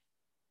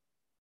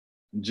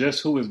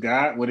 Just who is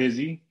God? What is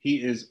he? He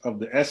is of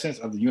the essence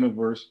of the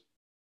universe.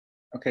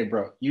 Okay,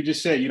 bro, you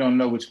just said you don't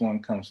know which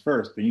one comes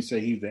first. Then you say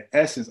he's the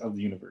essence of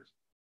the universe,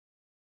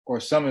 or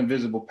some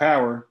invisible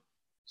power,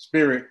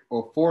 spirit,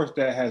 or force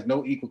that has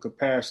no equal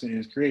comparison in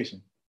his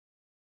creation.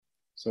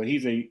 So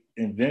he's a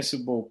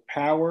invincible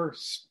power,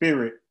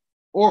 spirit,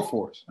 or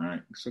force. All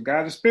right. So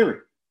God's a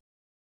spirit.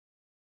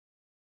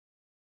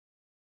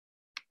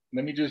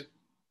 Let me just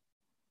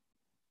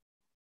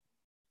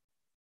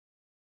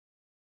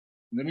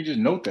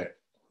note that.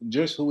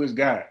 Just who is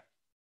God?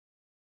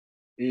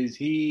 Is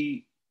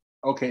he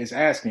okay? It's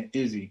asking,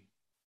 is he?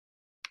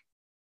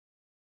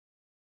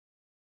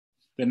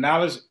 The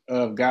knowledge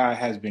of God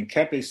has been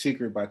kept a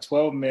secret by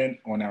 12 men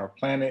on our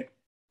planet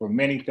for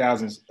many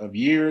thousands of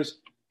years.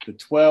 The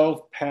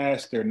 12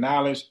 pass their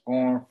knowledge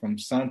on from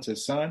son to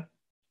son,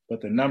 but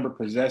the number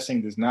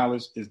possessing this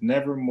knowledge is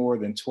never more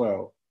than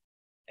 12,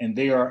 and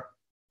they are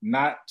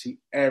not to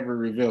ever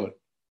reveal it.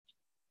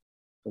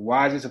 The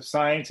wisest of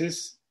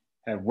scientists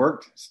have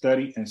worked,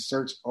 studied, and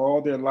searched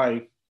all their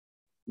life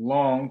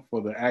long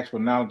for the actual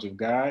knowledge of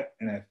God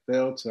and have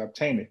failed to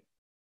obtain it.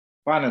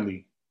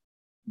 Finally,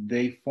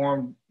 they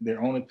formed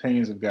their own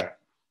opinions of God.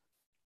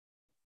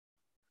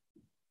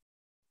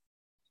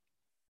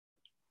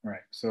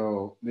 Right.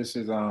 So this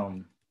is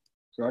so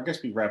I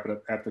guess we wrap it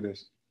up after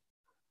this.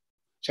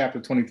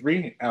 Chapter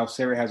 23, Al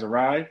Sarah has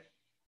arrived.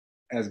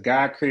 As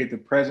God created the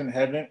present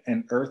heaven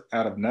and earth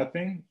out of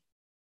nothing.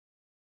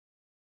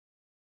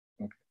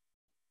 Okay.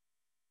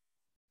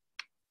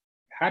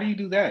 How do you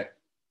do that?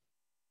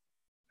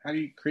 How do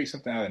you create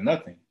something out of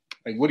nothing?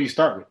 Like, what do you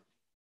start with?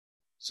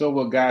 So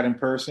will God in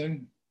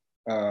person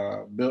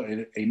built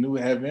a new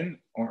heaven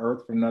on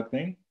earth from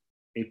nothing,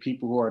 a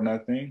people who are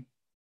nothing.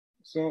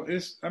 So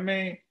it's, I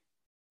mean,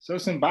 so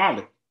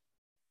symbolic.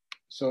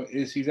 So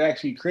he's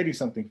actually creating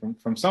something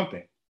from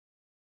something.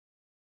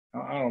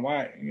 I don't know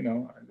why,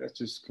 that's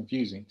just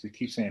confusing to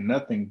keep saying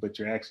nothing, but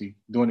you're actually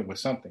doing it with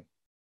something.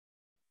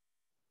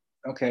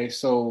 Okay,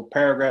 so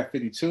paragraph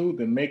 52,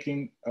 the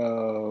making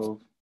of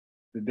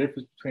the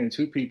difference between the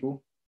two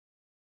people.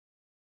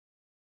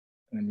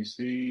 Let me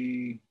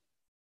see.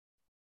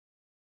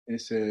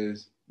 It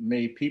says,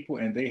 made people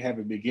and they have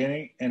a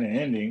beginning and an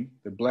ending.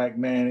 The black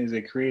man is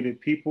a created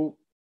people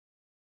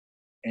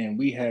and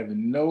we have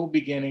no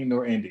beginning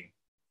nor ending.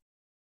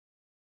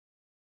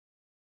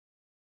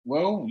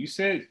 Well, you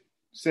said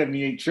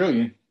 78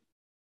 trillion,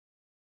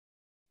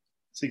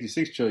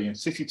 66 trillion,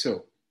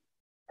 62.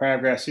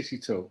 Paragraph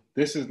 62.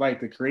 This is like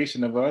the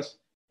creation of us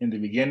in the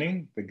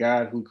beginning. The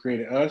God who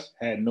created us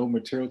had no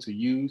material to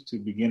use to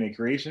begin a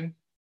creation.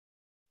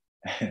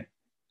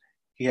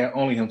 He had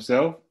only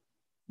himself.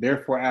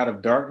 Therefore, out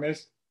of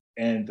darkness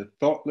and the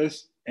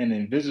thoughtless and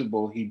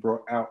invisible, he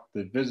brought out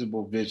the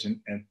visible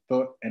vision and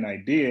thought and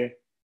idea.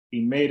 He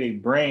made a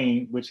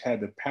brain which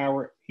had the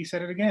power. He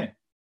said it again.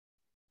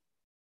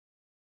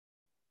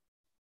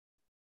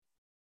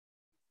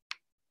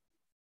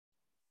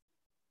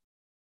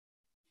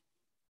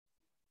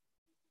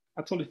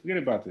 I totally forget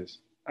about this.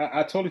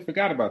 I totally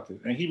forgot about this.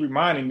 And he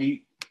reminded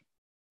me,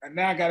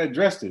 now I got to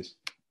address this.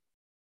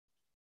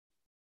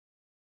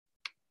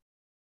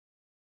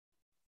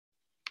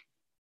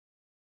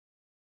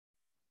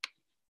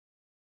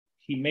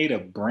 He made a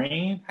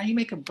brain? How you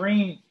make a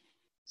brain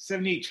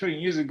 78 trillion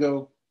years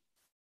ago?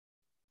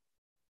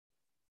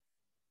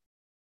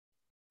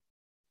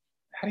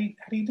 How do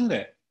you do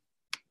that?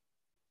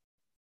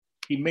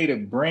 He made a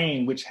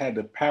brain which had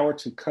the power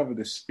to cover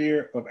the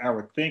sphere of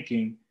our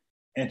thinking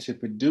and to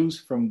produce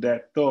from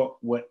that thought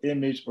what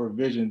image or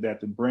vision that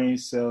the brain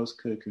cells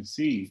could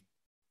conceive.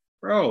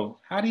 Bro,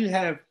 how do you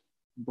have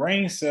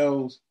brain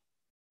cells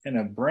in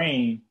a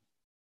brain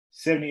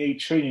 78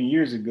 trillion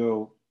years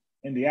ago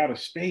in the outer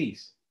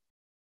space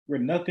where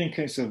nothing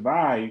can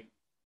survive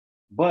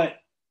but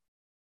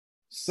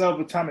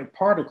subatomic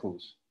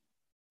particles?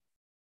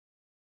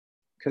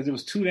 Because it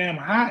was too damn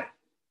hot.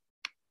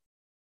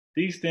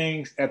 These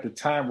things at the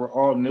time were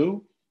all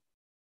new.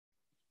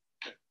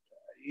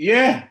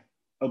 Yeah,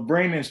 a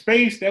brain in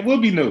space, that will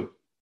be new.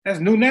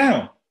 That's new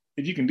now.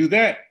 If you can do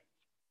that.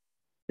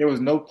 There was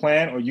no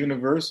plan or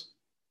universe.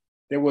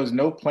 There was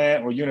no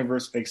plan or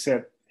universe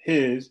except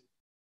his.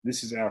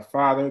 This is our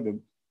Father.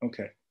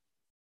 Okay.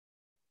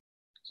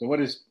 So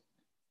what is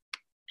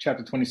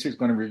chapter 26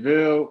 going to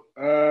reveal?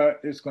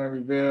 It's going to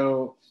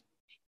reveal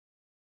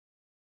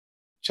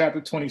chapter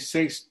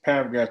 26,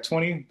 paragraph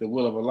 20. The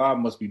will of Allah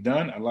must be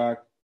done. Allah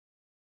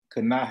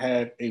could not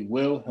have a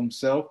will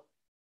himself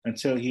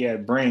until he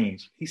had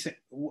brains. He said,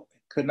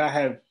 could not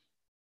have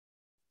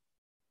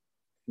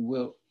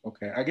will.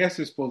 Okay, I guess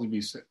it's supposed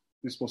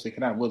to say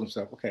cannot will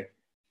himself. Okay,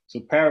 so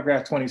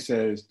paragraph 20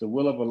 says the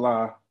will of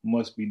Allah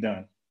must be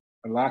done.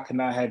 Allah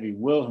cannot have a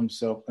will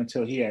himself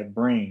until he had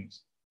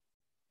brains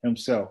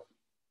himself.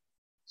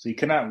 So he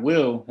cannot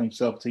will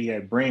himself until he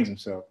had brains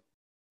himself.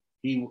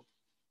 It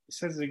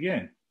says it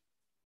again.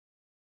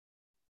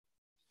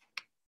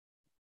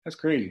 That's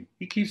crazy.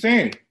 He keeps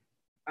saying it.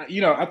 I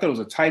thought it was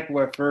a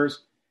typo at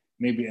first,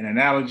 maybe an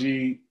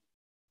analogy.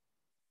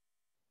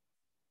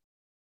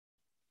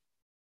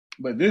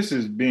 But this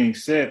is being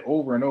said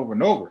over and over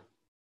and over.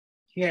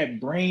 He had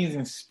brains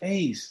in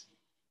space.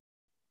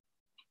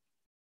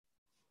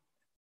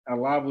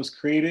 Allah was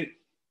created,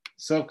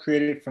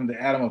 self-created from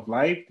the atom of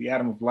life. The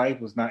atom of life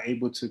was not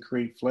able to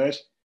create flesh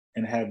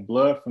and have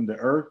blood from the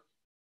earth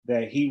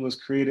that he was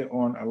created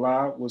on.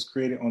 Allah was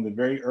created on the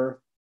very earth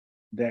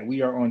that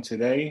we are on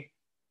today,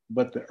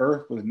 but the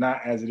earth was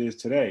not as it is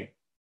today.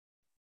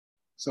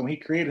 So when he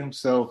created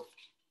himself,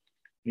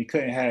 he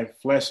couldn't have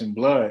flesh and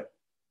blood.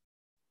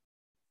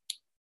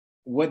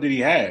 What did he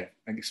have?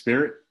 Like a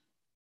spirit?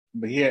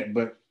 But he had,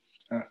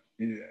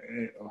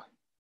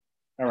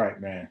 all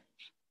right, man.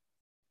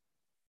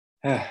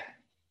 A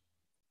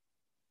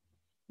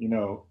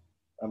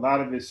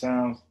lot of it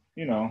sounds,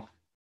 a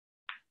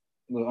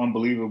little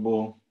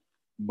unbelievable,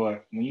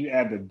 but when you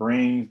add the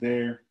brains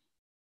there,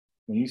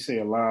 when you say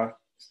Allah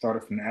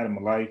started from the atom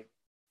of life,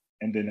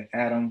 and then the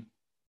atom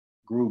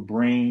grew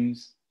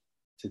brains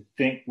to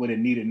think what it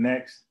needed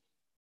next,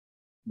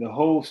 the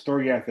whole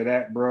story after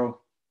that, bro,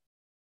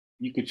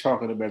 you could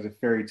chalk it up as a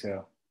fairy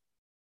tale.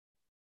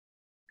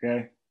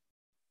 Okay?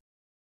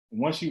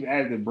 Once you've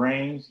added the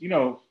brains,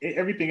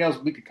 everything else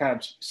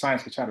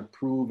science could try to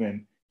prove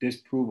and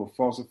disprove or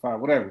falsify,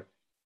 whatever.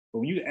 But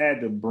when you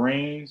add the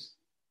brains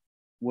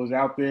was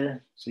out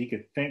there so he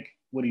could think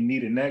what he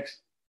needed next,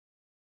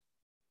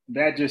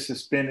 that just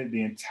suspended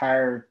the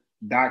entire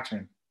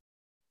doctrine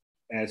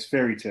as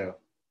fairy tale.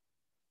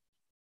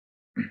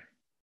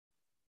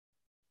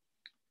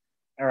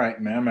 All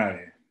right, man, I'm out of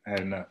here. I had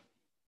enough.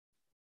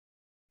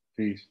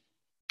 Peace.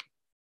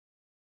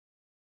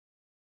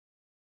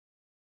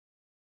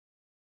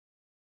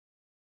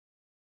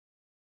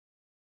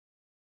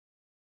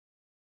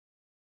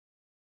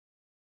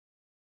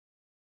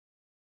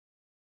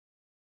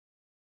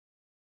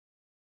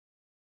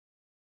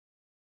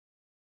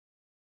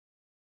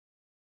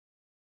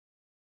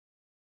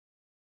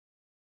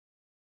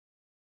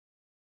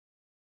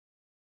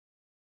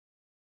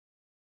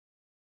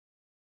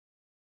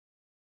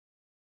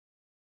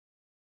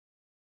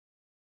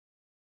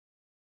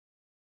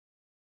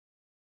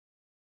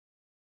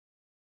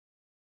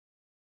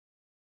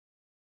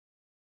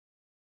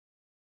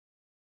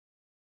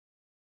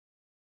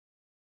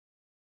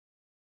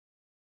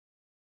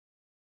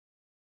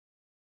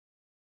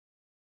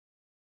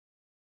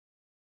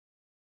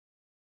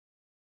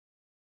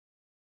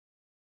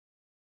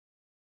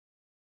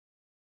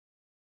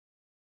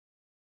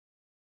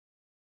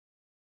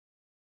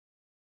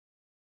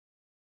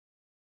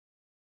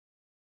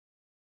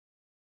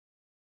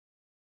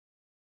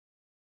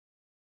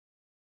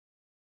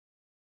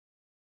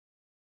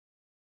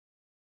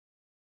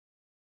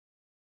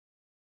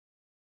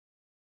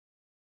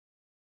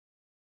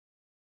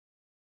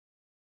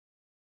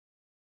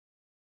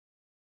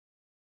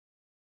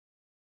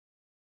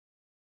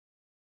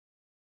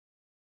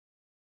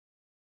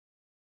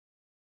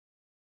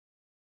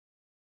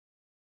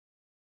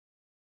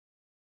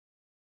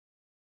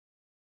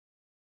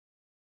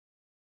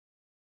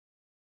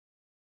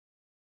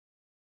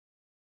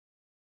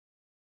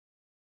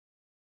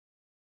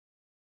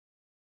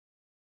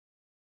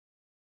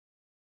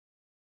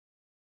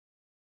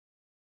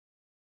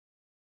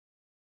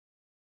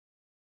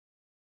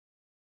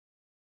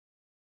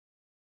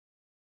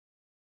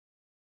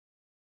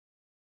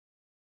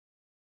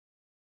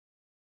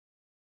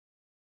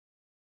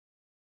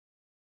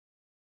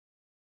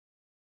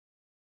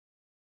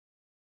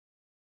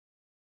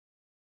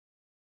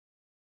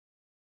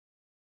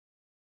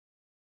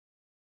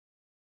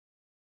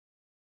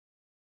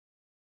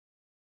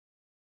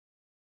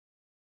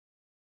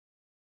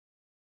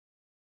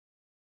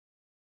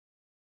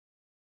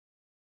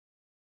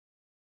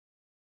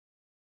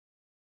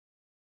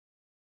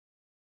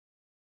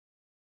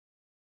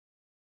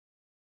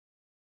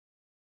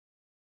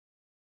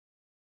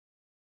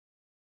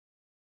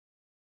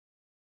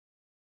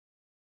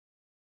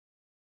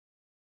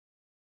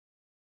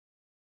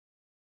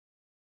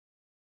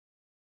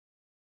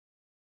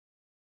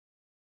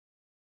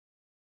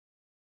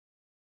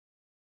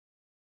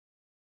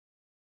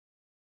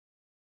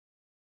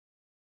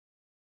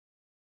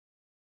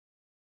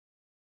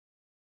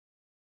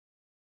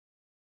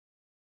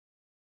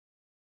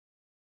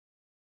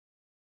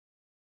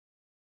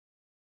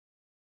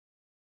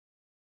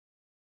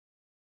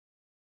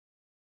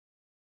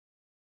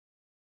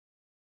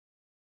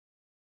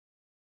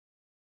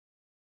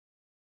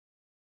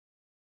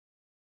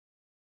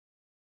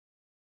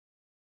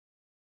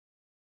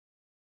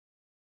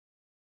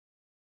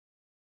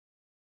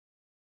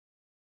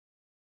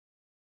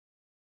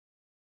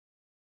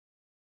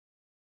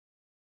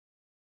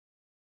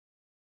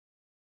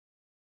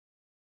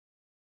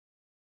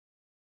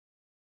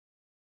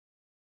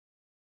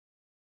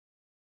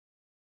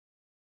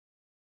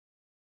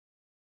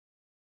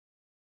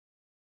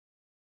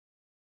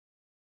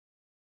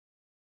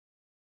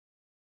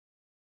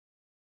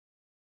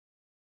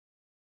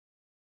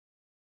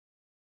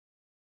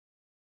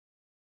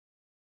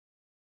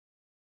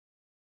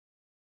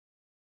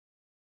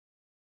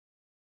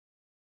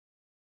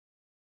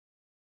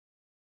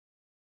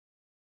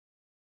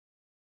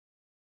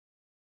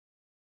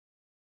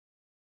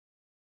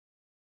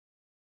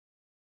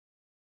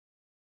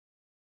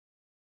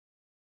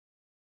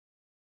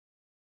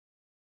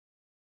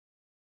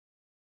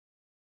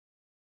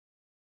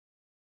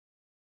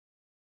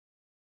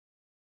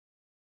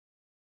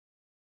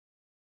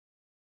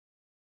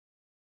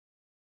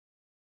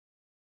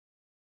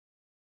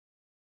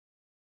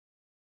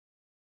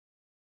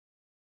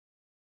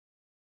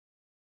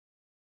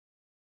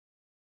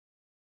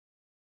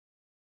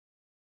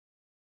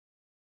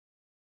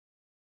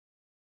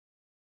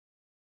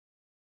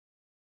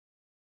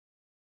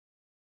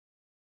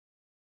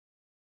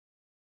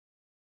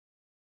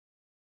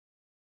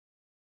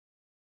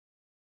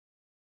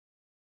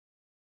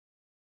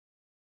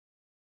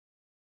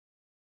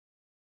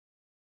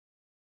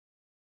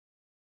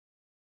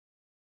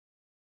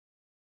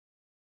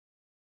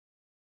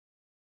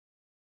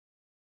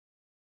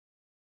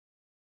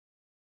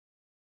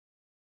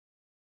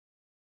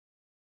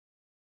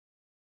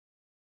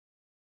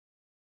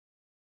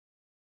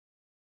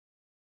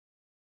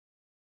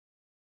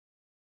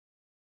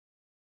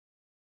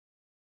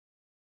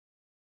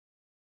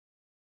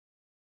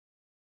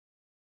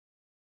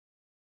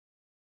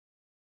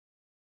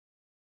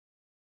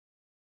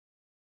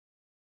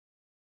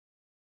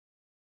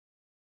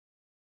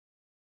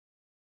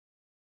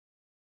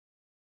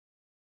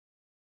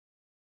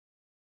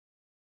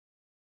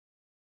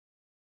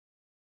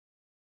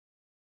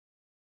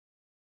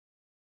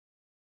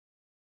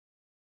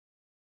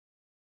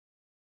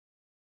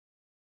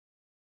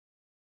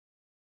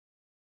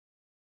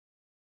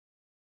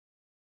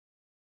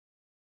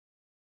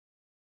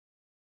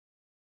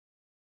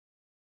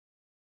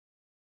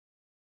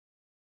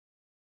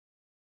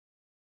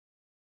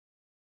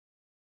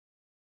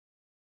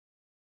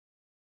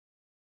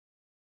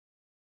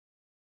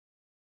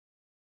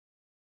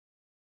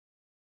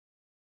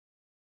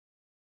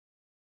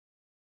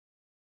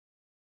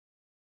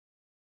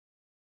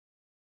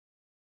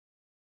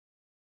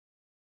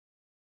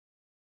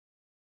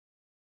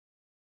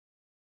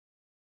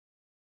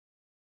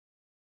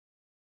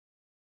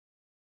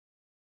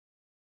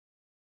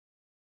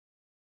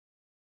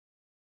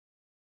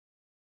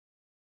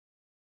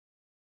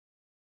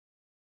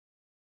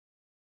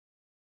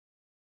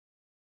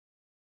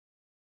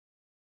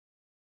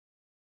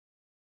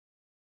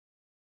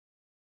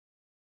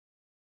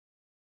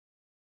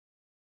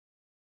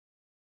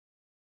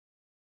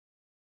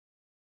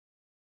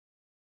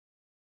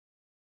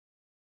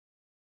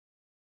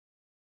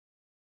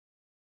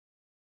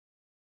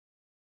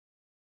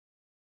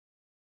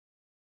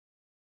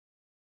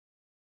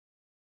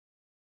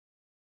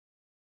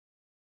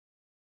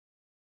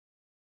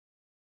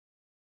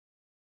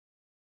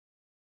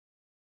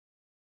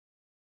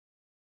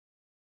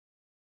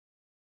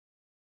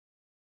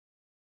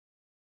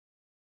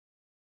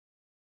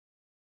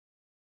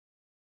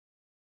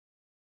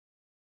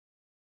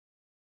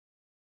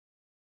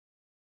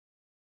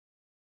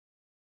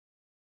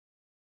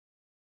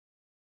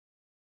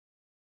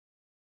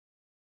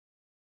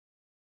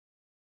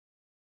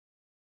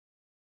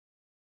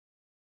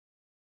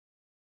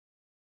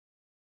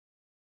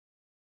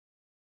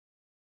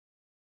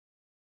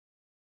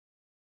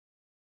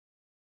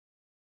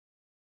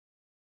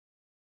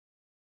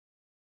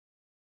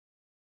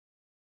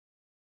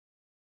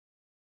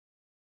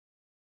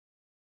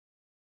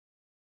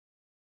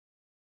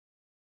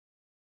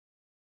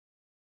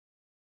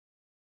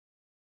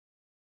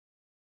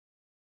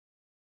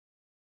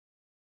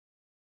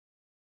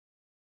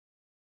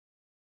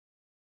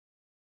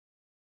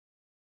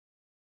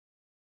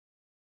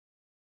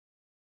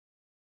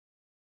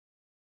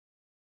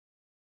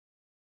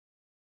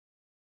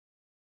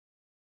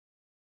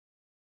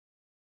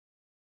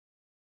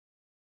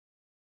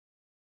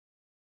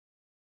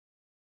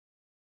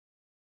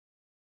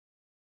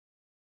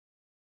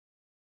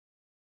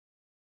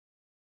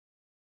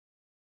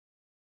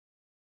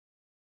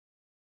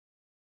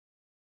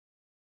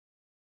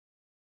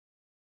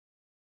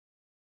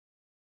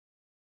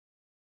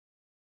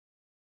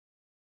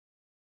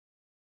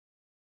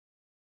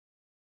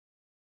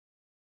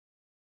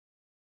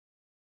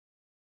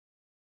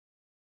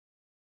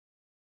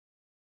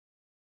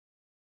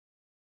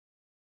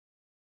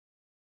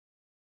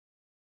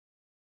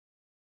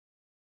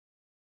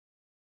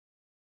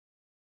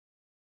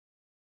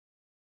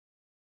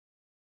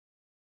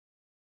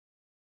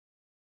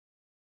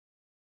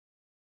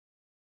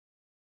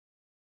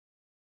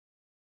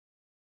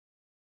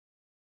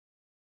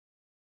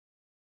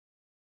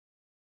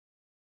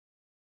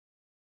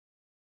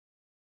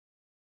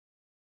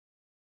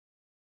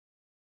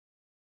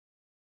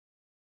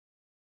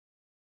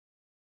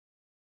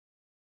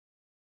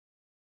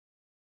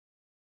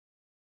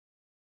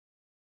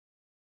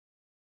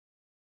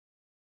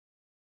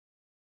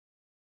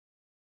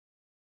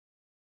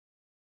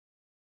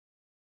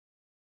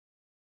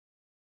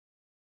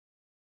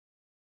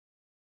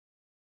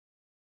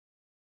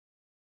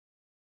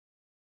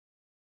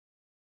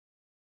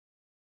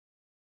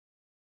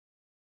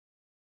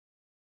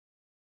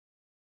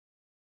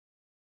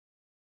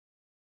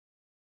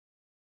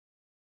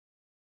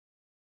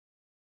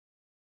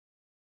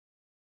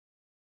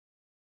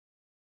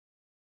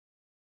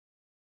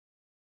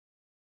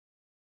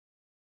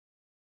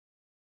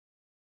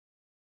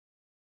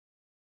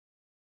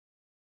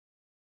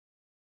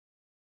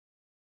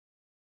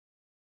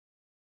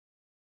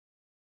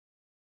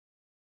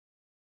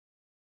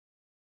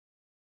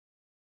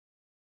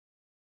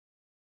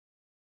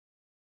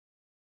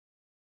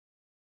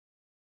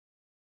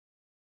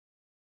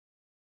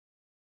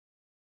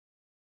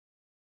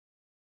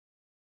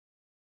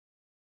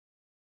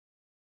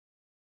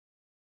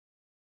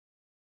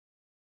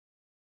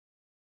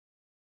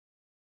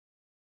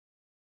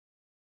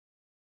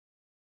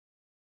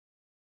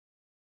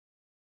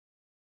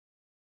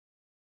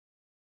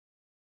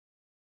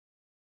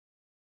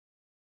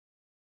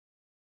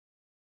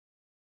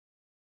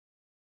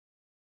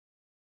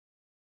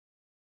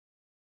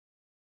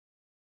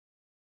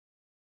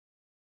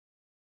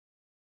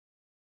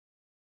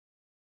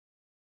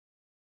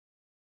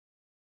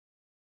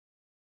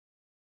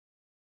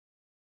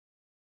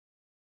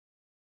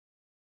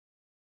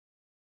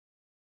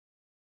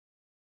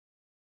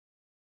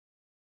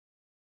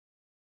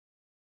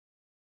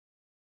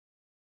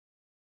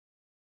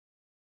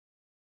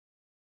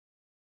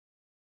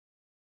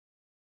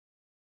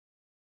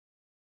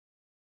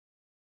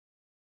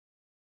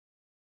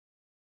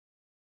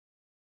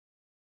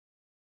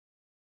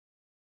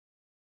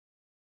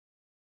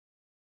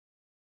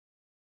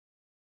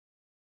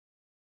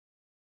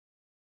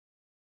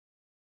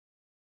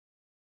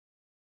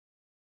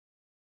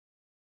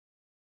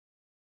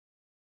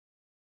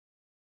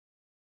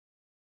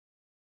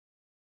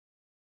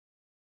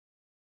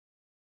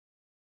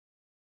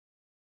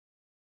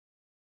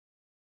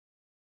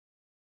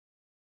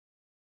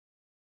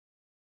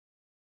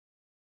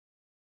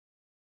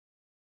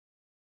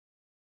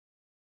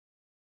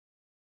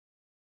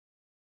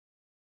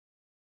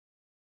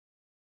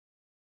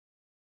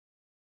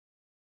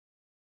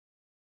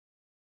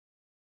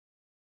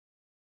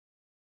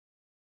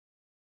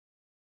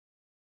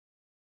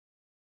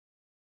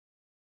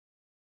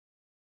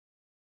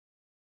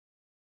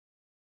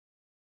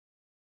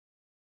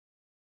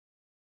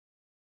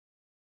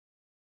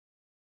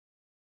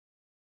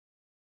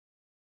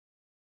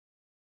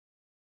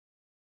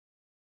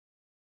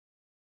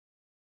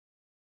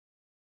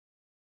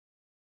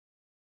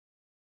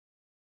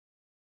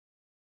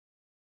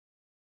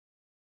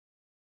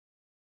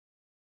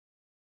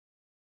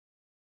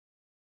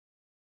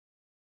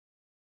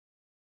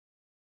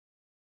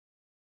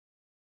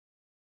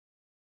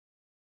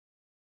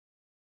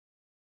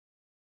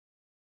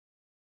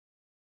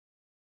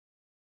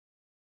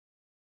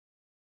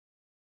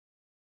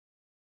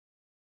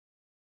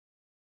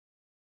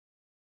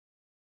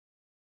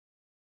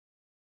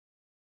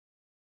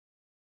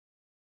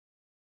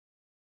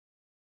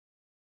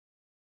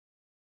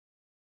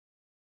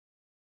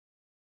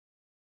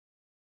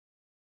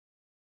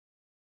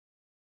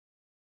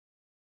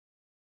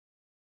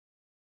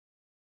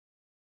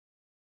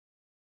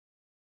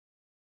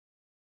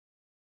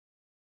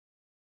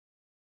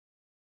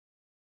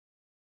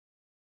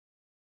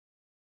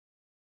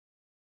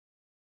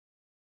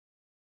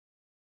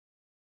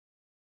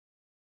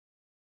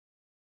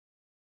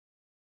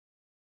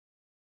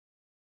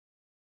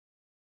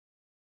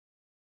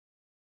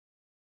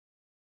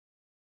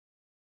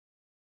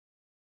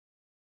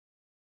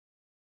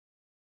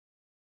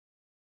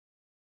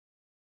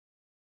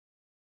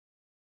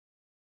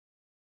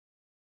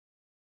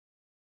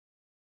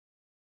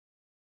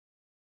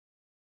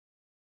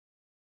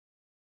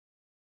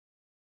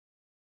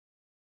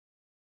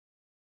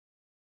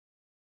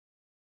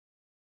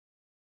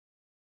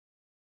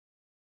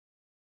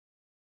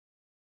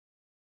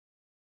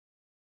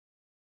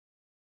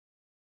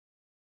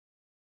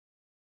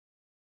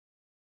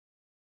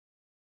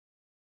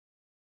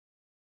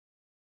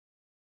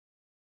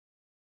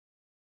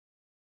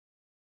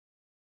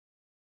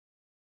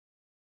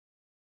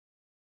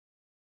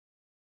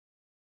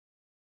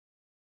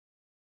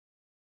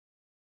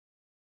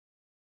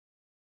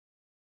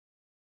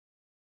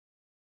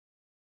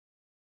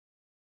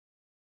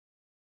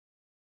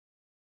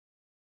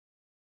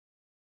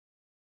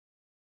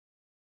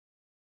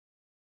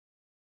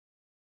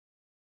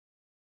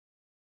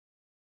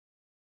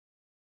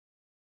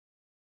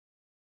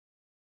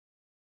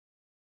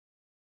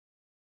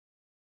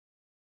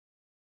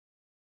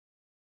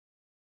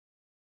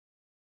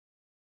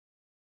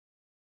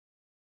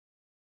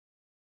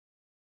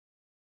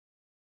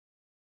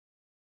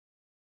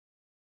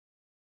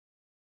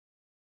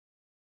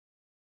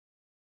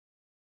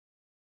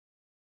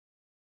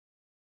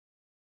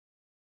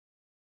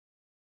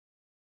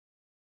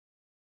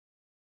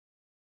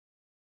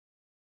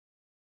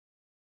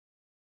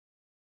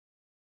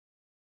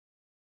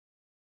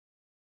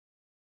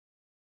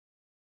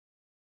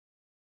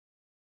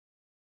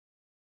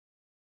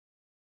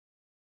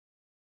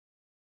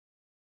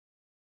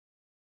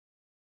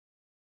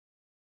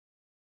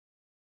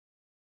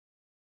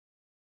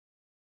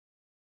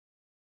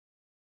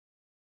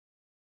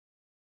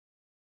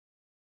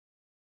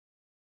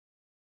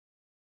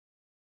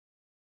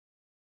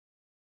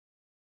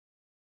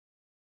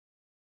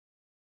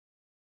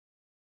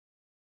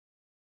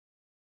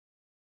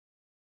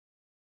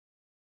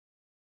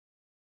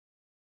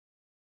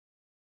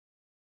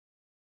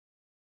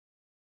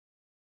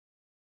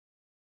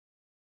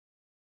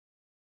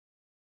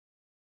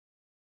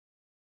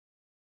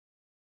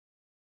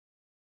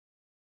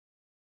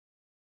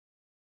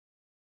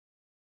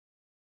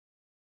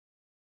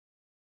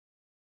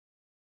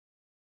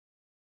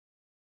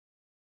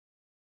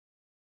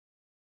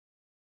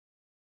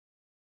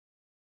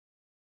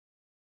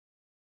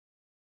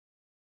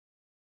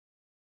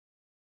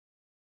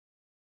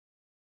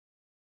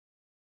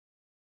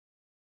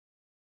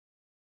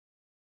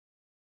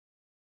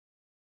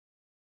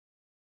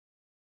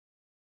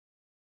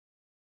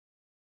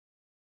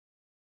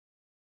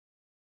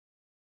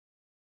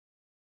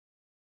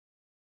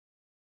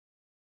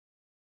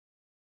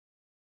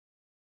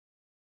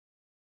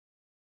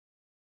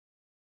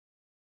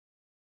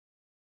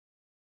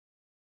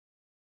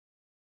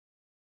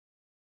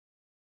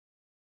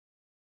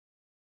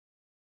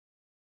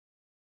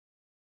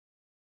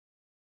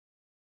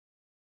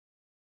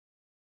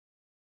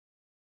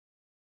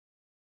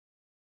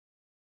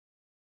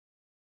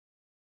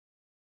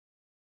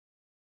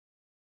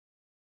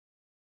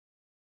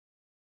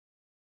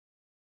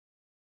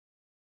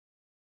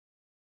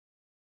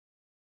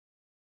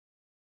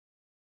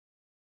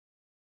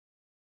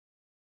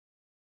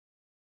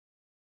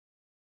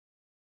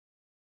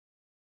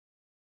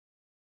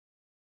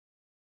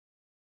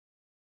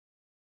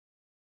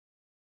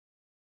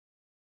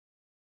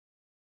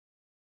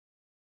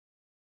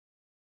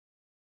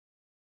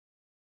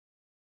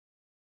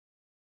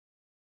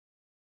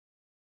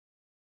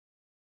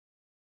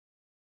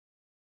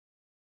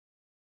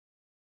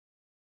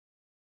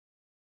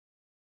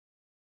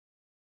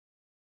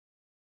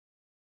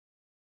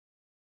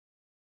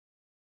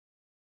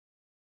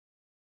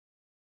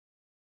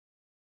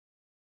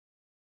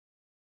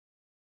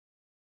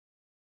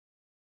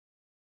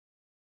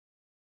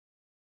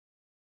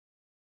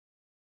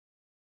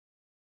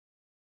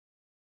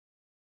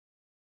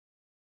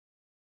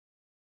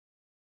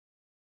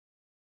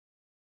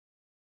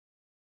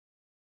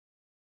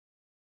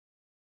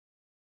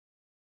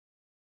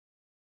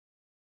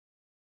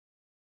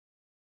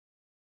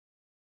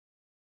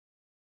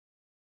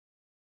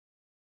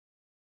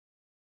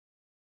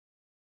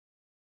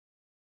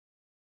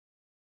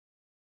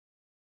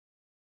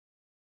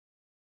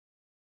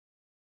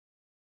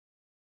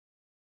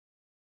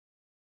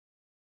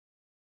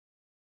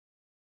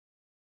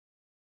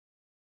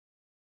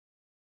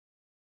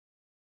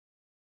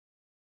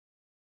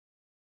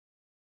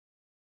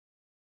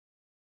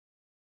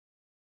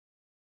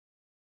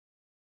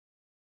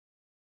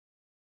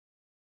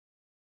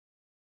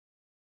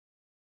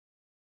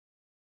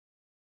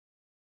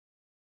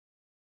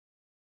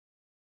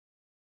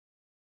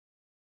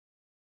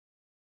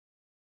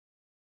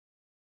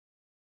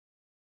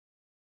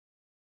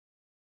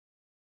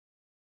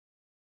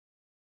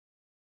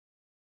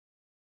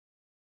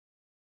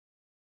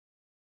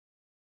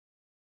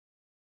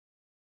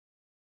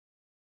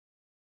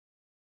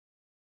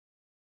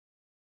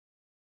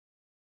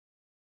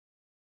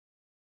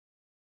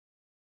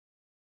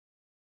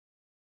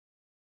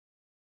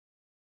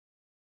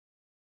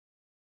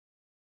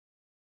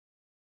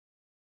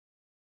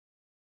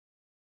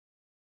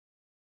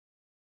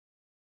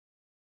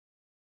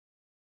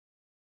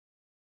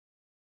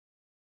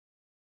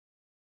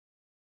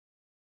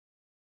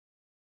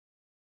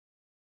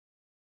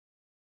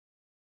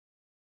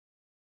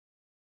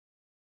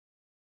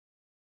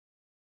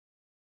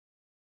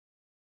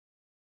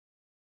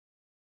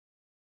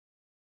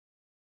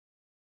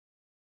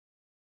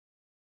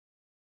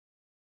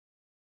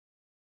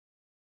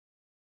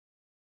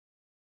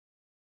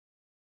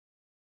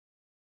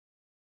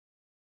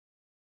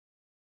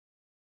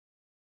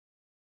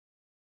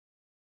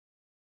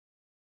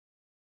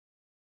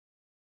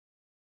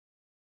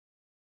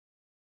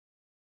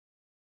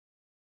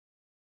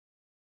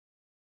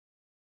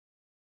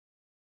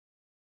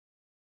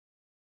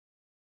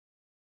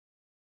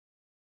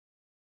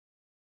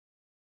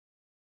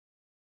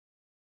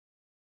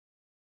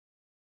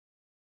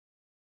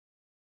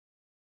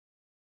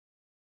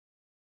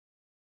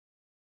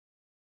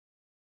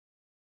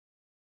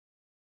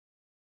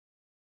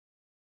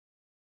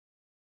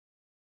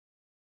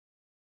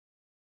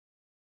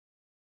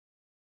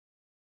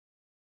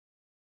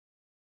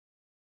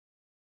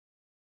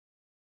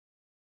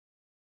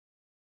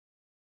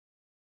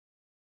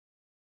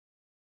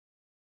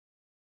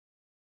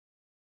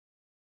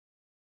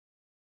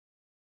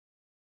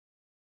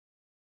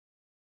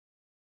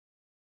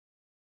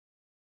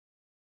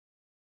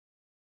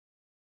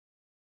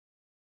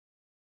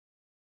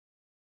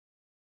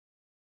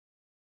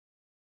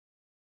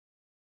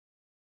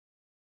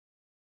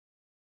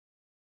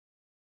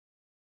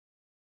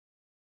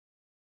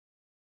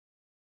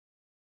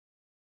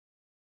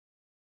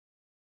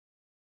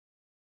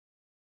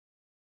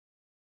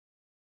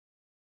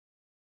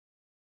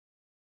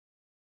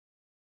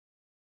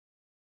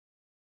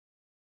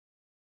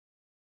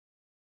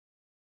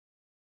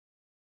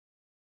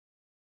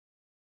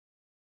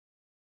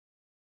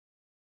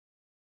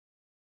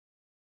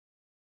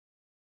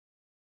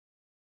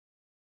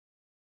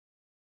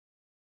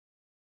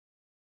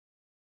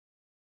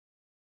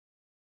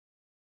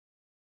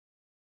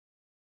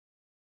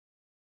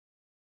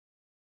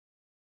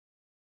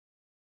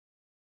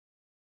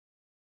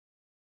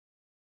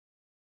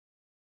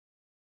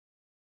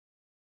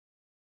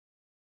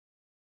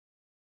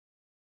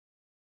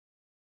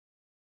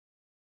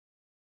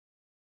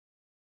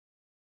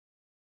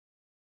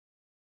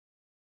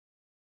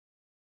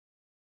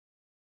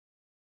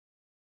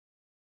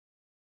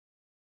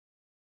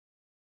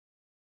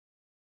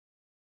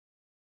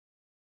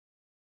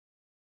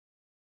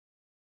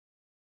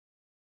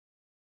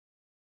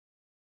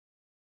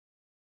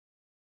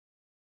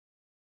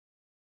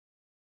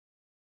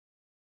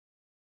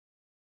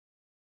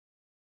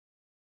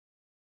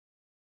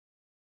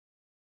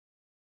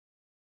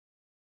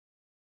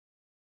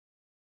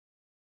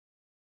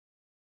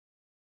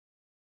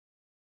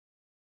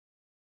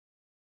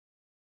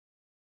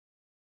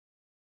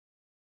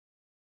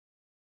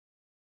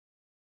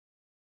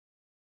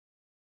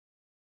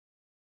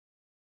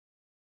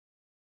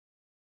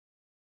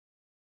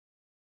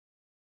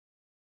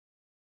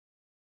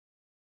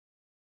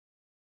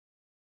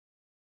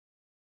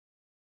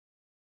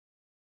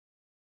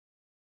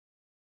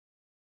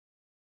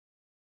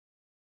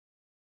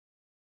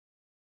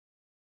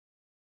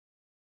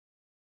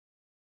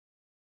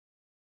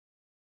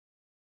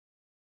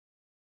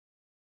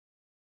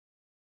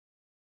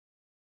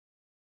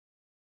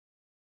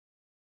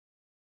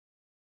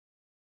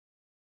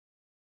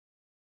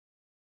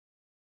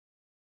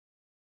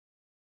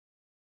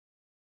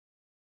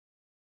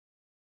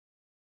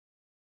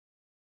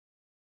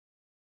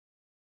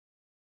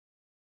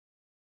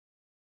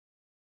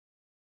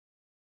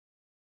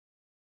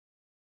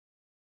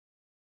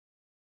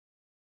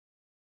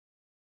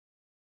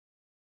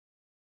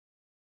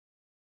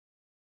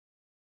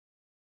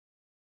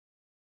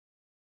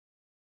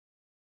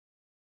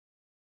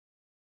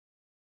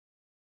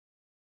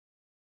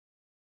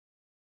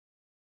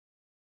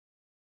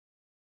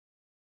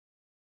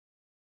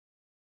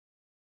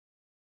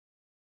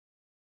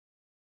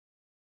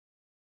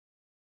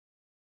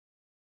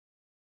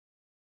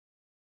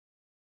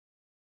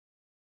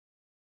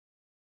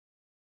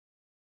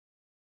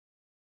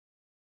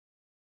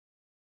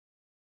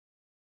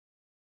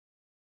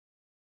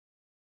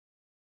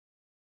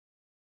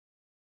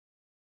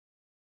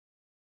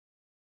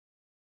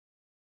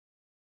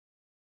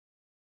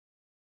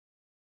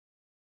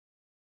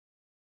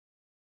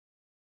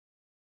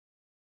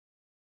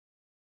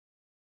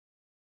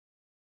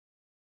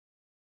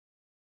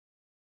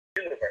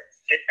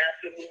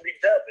 absolutely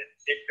doesn't.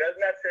 It does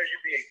not tell you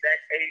the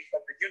exact age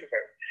of the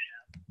universe.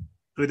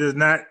 It does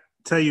not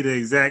tell you the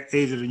exact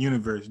age of the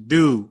universe.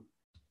 Dude,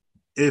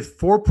 if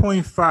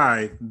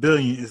 4.5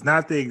 billion is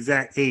not the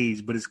exact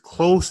age, but as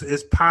close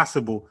as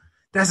possible,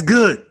 that's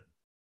good.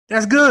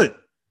 That's good.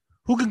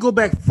 Who can go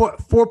back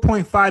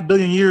 4.5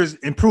 billion years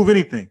and prove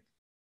anything?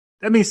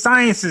 That means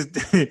science is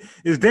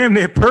damn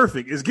near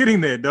perfect. It's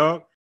getting there, dog.